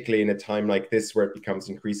 particularly in a time like this where it becomes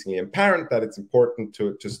increasingly apparent that it's important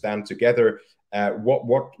to stand together.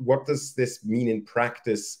 What does this mean in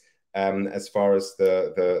practice as far as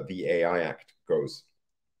the AI Act goes?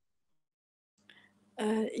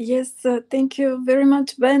 Yes, thank you very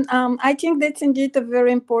much, Ben. I think that's indeed a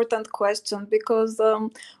very important question, because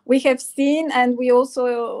we have seen, and we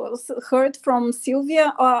also heard from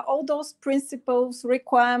Sylvia, all those principles,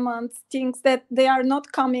 requirements, things that they are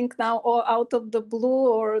not coming now or out of the blue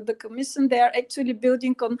or the Commission. They are actually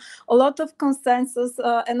building on a lot of consensus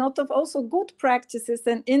and a lot of also good practices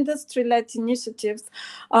and industry-led initiatives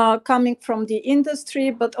coming from the industry,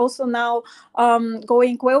 but also now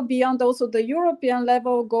going well beyond also the European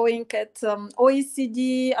level, going at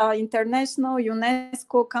OECD, International,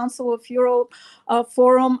 UNESCO, Council of Europe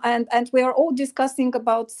forum, and we are all discussing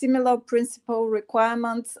about similar principle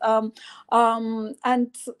requirements,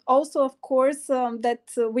 and also, of course, that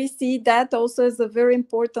we see that also as a very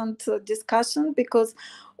important discussion, because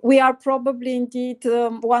we are probably indeed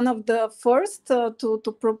one of the first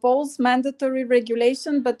to propose mandatory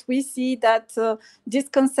regulation, but we see that this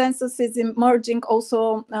consensus is emerging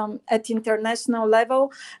also at international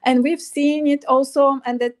level. And we've seen it also,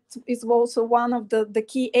 and that is also one of the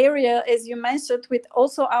key area, as you mentioned, with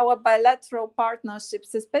also our bilateral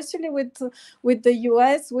partnerships, especially with the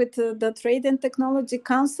US, with the Trade and Technology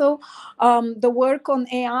Council. The work on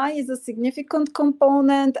AI is a significant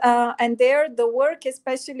component, and there the work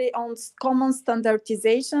especially on common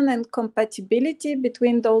standardization and compatibility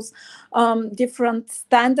between those different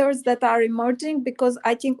standards that are emerging, because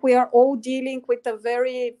I think we are all dealing with a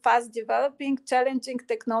very fast developing, challenging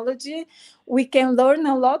technology. We can learn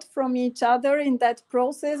a lot from each other in that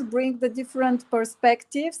process, bring the different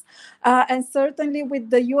perspectives, and certainly with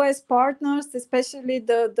the US partners, especially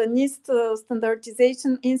the NIST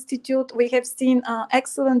Standardization Institute, we have seen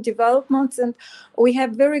excellent developments, and we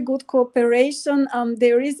have very good cooperation.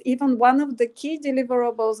 There is even one of the key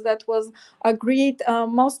deliverables that was agreed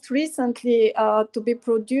most recently to be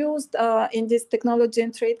produced in this Technology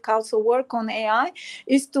and Trade Council work on AI,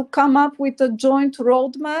 is to come up with a joint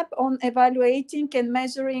roadmap on evaluating and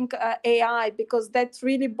measuring AI, because that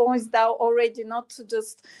really boils down already not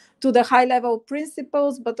just to the high-level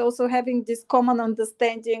principles, but also having this common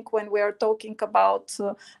understanding when we are talking about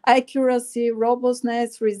accuracy,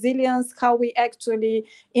 robustness, resilience, how we actually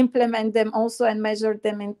implement them also and measure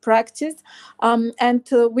them in practice. And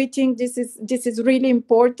we think this is really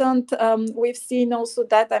important. We've seen also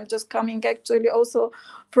that, I'm just coming actually also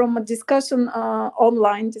from a discussion,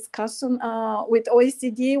 online discussion with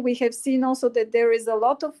OECD, we have seen also that there is a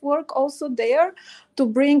lot of work also there to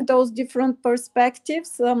bring those different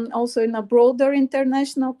perspectives, also in a broader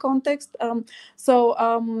international context. So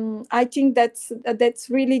I think that's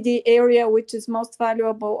really the area which is most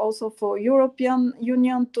valuable also for European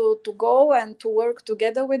Union to go and to work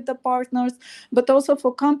together with the partners, but also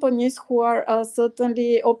for companies who are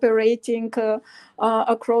certainly operating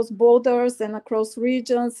across borders and across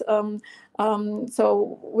regions.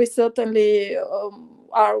 So we certainly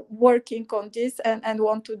are working on this and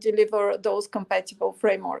want to deliver those compatible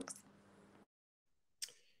frameworks.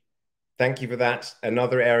 Thank you for that.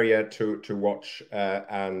 Another area to watch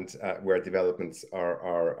and where developments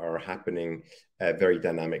are happening very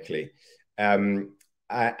dynamically.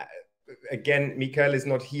 Again, Michael is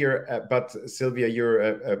not here, but Sylvia, you're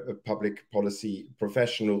a public policy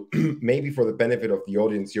professional. Maybe for the benefit of the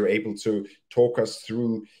audience, you're able to talk us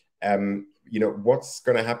through what's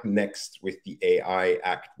going to happen next with the AI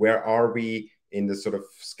Act? Where are we in the sort of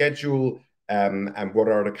schedule, and what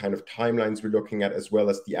are the kind of timelines we're looking at, as well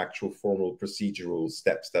as the actual formal procedural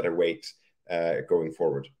steps that await going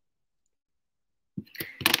forward?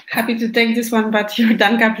 Happy to take this one, but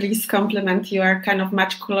Jordanka, please complement. You are kind of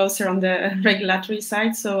much closer on the regulatory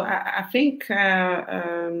side, so I think we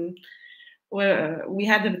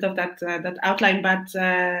had a bit of that outline, but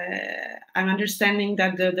I'm understanding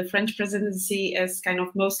that the French presidency is kind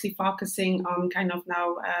of mostly focusing on kind of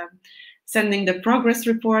now sending the progress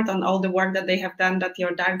report on all the work that they have done that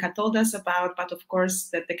Jordanka told us about, but of course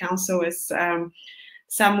that the council is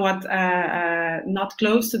somewhat not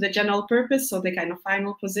close to the general purpose, so the kind of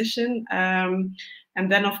final position. And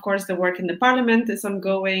then, of course, the work in the parliament is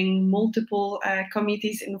ongoing, multiple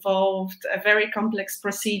committees involved, a very complex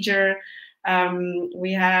procedure.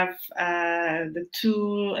 We have the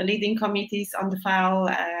two leading committees on the file,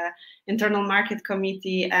 Internal Market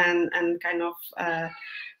Committee and kind of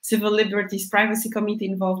Civil Liberties Privacy Committee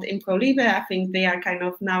involved in IMCO-LIBE. I think they are kind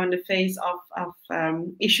of now in the phase of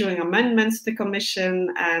issuing amendments to the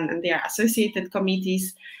Commission, and they are associated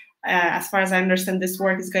committees. As far as I understand, this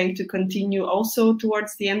work is going to continue also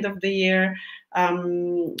towards the end of the year.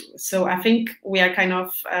 So I think we are kind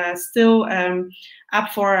of still up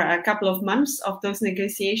for a couple of months of those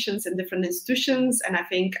negotiations in different institutions, and I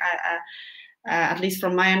think at least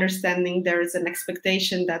from my understanding, there is an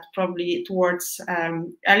expectation that probably towards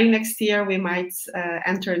early next year, we might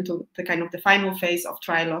enter into the kind of the final phase of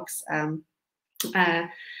trilogues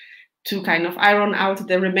to kind of iron out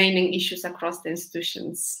the remaining issues across the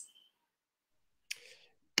institutions.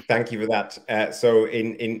 Thank you for that. So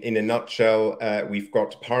in a nutshell, we've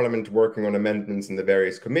got Parliament working on amendments in the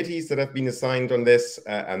various committees that have been assigned on this,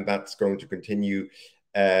 and that's going to continue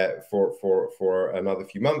for another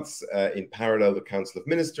few months. In parallel, the Council of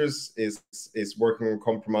Ministers is working on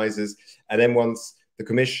compromises, and then once the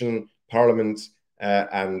Commission, Parliament,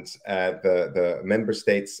 and the member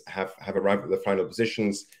states have arrived at the final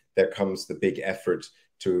positions, there comes the big effort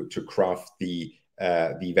to craft the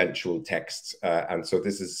eventual text, and so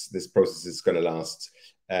this process is going to last,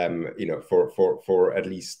 for at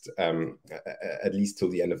least till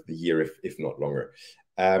the end of the year, if not longer.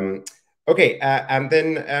 Okay, and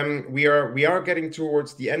then we are getting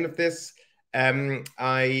towards the end of this.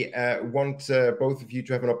 I want both of you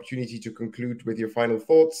to have an opportunity to conclude with your final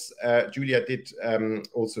thoughts. Julia did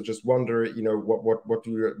also just wonder,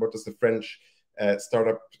 what does the French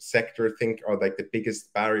startup sector think are like the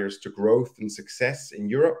biggest barriers to growth and success in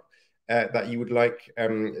Europe that you would like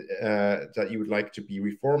to be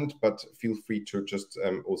reformed? But feel free to just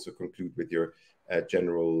also conclude with your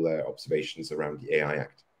general observations around the AI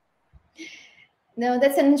Act. No,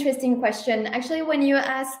 that's an interesting question. Actually, when you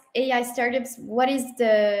ask AI startups, what is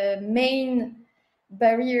the main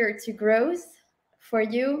barrier to growth for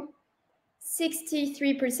you,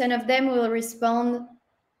 63% of them will respond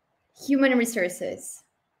human resources,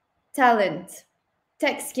 talent,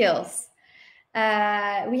 tech skills.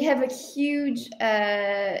 We have a huge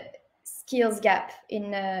skills gap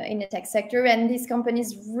in the tech sector, and these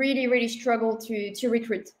companies really struggle to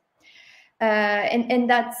recruit. And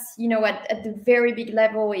that's, at the very big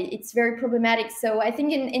level, it's very problematic. So I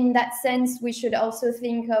think in that sense, we should also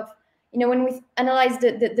think of, when we analyze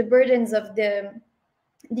the burdens of the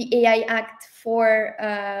AI Act for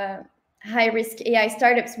high-risk AI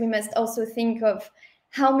startups, we must also think of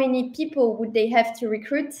how many people would they have to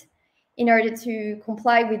recruit in order to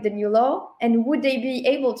comply with the new law, and would they be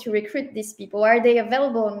able to recruit these people? Are they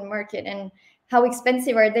available on the market, and how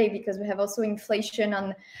expensive are they? Because we have also inflation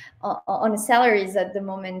on salaries at the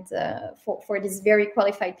moment for these very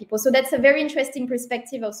qualified people. So that's a very interesting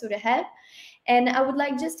perspective also to have. And I would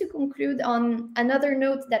like just to conclude on another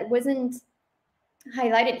note that wasn't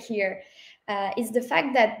highlighted here, is the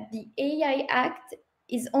fact that the AI Act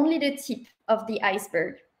is only the tip of the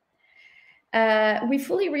iceberg. We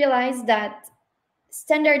fully realize that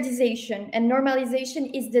standardization and normalization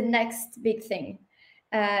is the next big thing.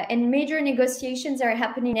 And major negotiations are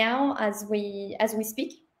happening now as we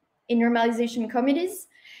speak in normalization committees.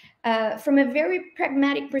 From a very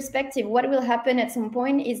pragmatic perspective, what will happen at some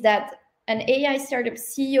point is that an AI startup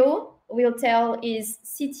CEO will tell its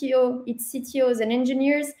CTOs and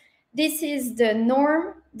engineers, this is the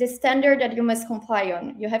norm, the standard that you must comply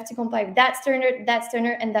on. You have to comply with that standard, and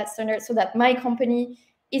that standard, so that my company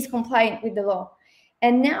is compliant with the law.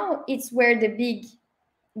 And now it's where the big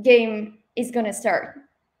game is going to start,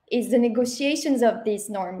 is the negotiations of these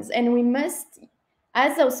norms. And we must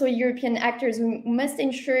as also European actors, we must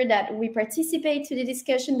ensure that we participate to the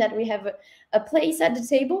discussion, that we have a place at the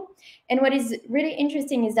table. And what is really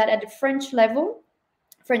interesting is that at the French level,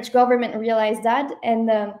 French government realized that, and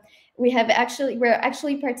we're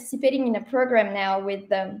actually participating in a program now with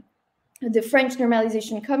the French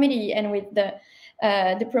Normalization Committee and with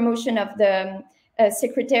the promotion of the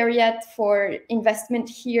Secretariat for Investment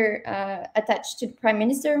here attached to the Prime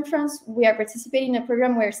Minister in France. We are participating in a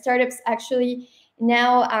program where startups actually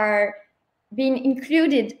now are being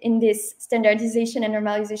included in this standardization and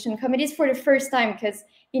normalization committees for the first time, because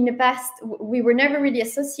in the past we were never really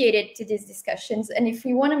associated to these discussions. And if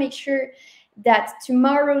we want to make sure that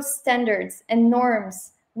tomorrow's standards and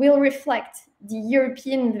norms will reflect the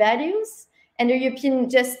European values and the European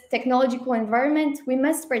just technological environment, we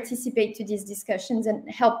must participate to these discussions and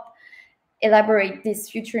help elaborate these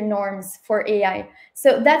future norms for AI.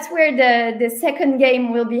 So that's where the second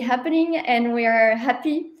game will be happening, and we are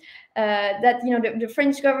happy that the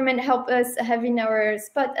French government helped us having our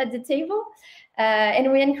spot at the table.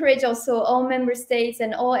 And we encourage also all member states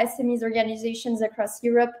and all SMEs organizations across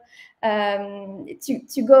Europe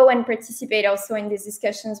to go and participate also in these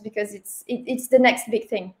discussions, because it's the next big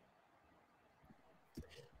thing.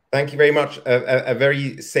 Thank you very much. A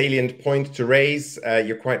very salient point to raise.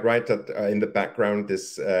 You're quite right that in the background,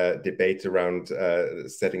 this debate around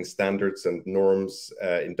setting standards and norms,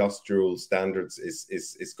 industrial standards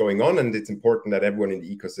is going on, and it's important that everyone in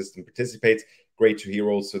the ecosystem participates. Great to hear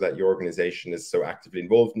also that your organization is so actively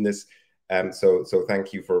involved in this. So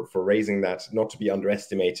thank you for raising that. Not to be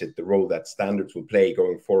underestimated, the role that standards will play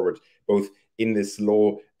going forward, both in this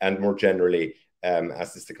law and more generally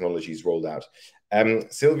as this technology is rolled out.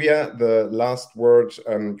 Sylvia, the last word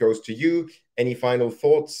goes to you. Any final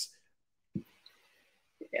thoughts?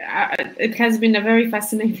 It has been a very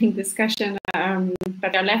fascinating discussion,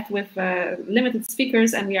 but we're left with limited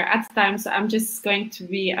speakers and we are at time. So I'm just going to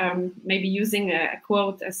be maybe using a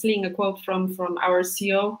quote, stealing a quote from our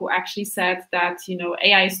CEO, who actually said that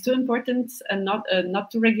AI is too important and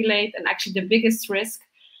not to regulate, and actually the biggest risk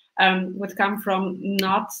would come from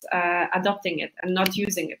not adopting it and not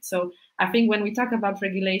using it. So I think when we talk about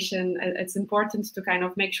regulation, it's important to kind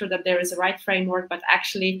of make sure that there is a right framework, but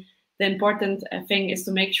actually the important thing is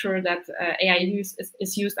to make sure that AI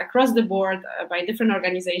is used across the board by different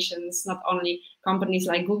organizations, not only companies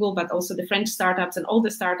like Google, but also the French startups and all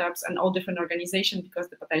the startups and all different organizations, because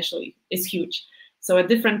the potential is huge. So a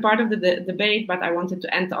different part of the debate, but I wanted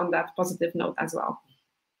to end on that positive note as well.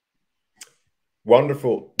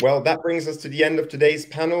 Wonderful. Well, that brings us to the end of today's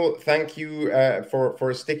panel. Thank you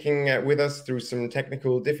for sticking with us through some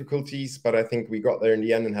technical difficulties, but I think we got there in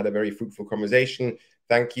the end and had a very fruitful conversation.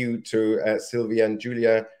 Thank you to Sylvia and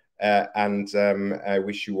Julia, and I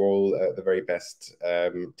wish you all the very best.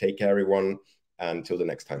 Take care, everyone, until the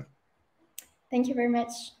next time. Thank you very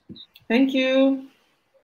much. Thank you.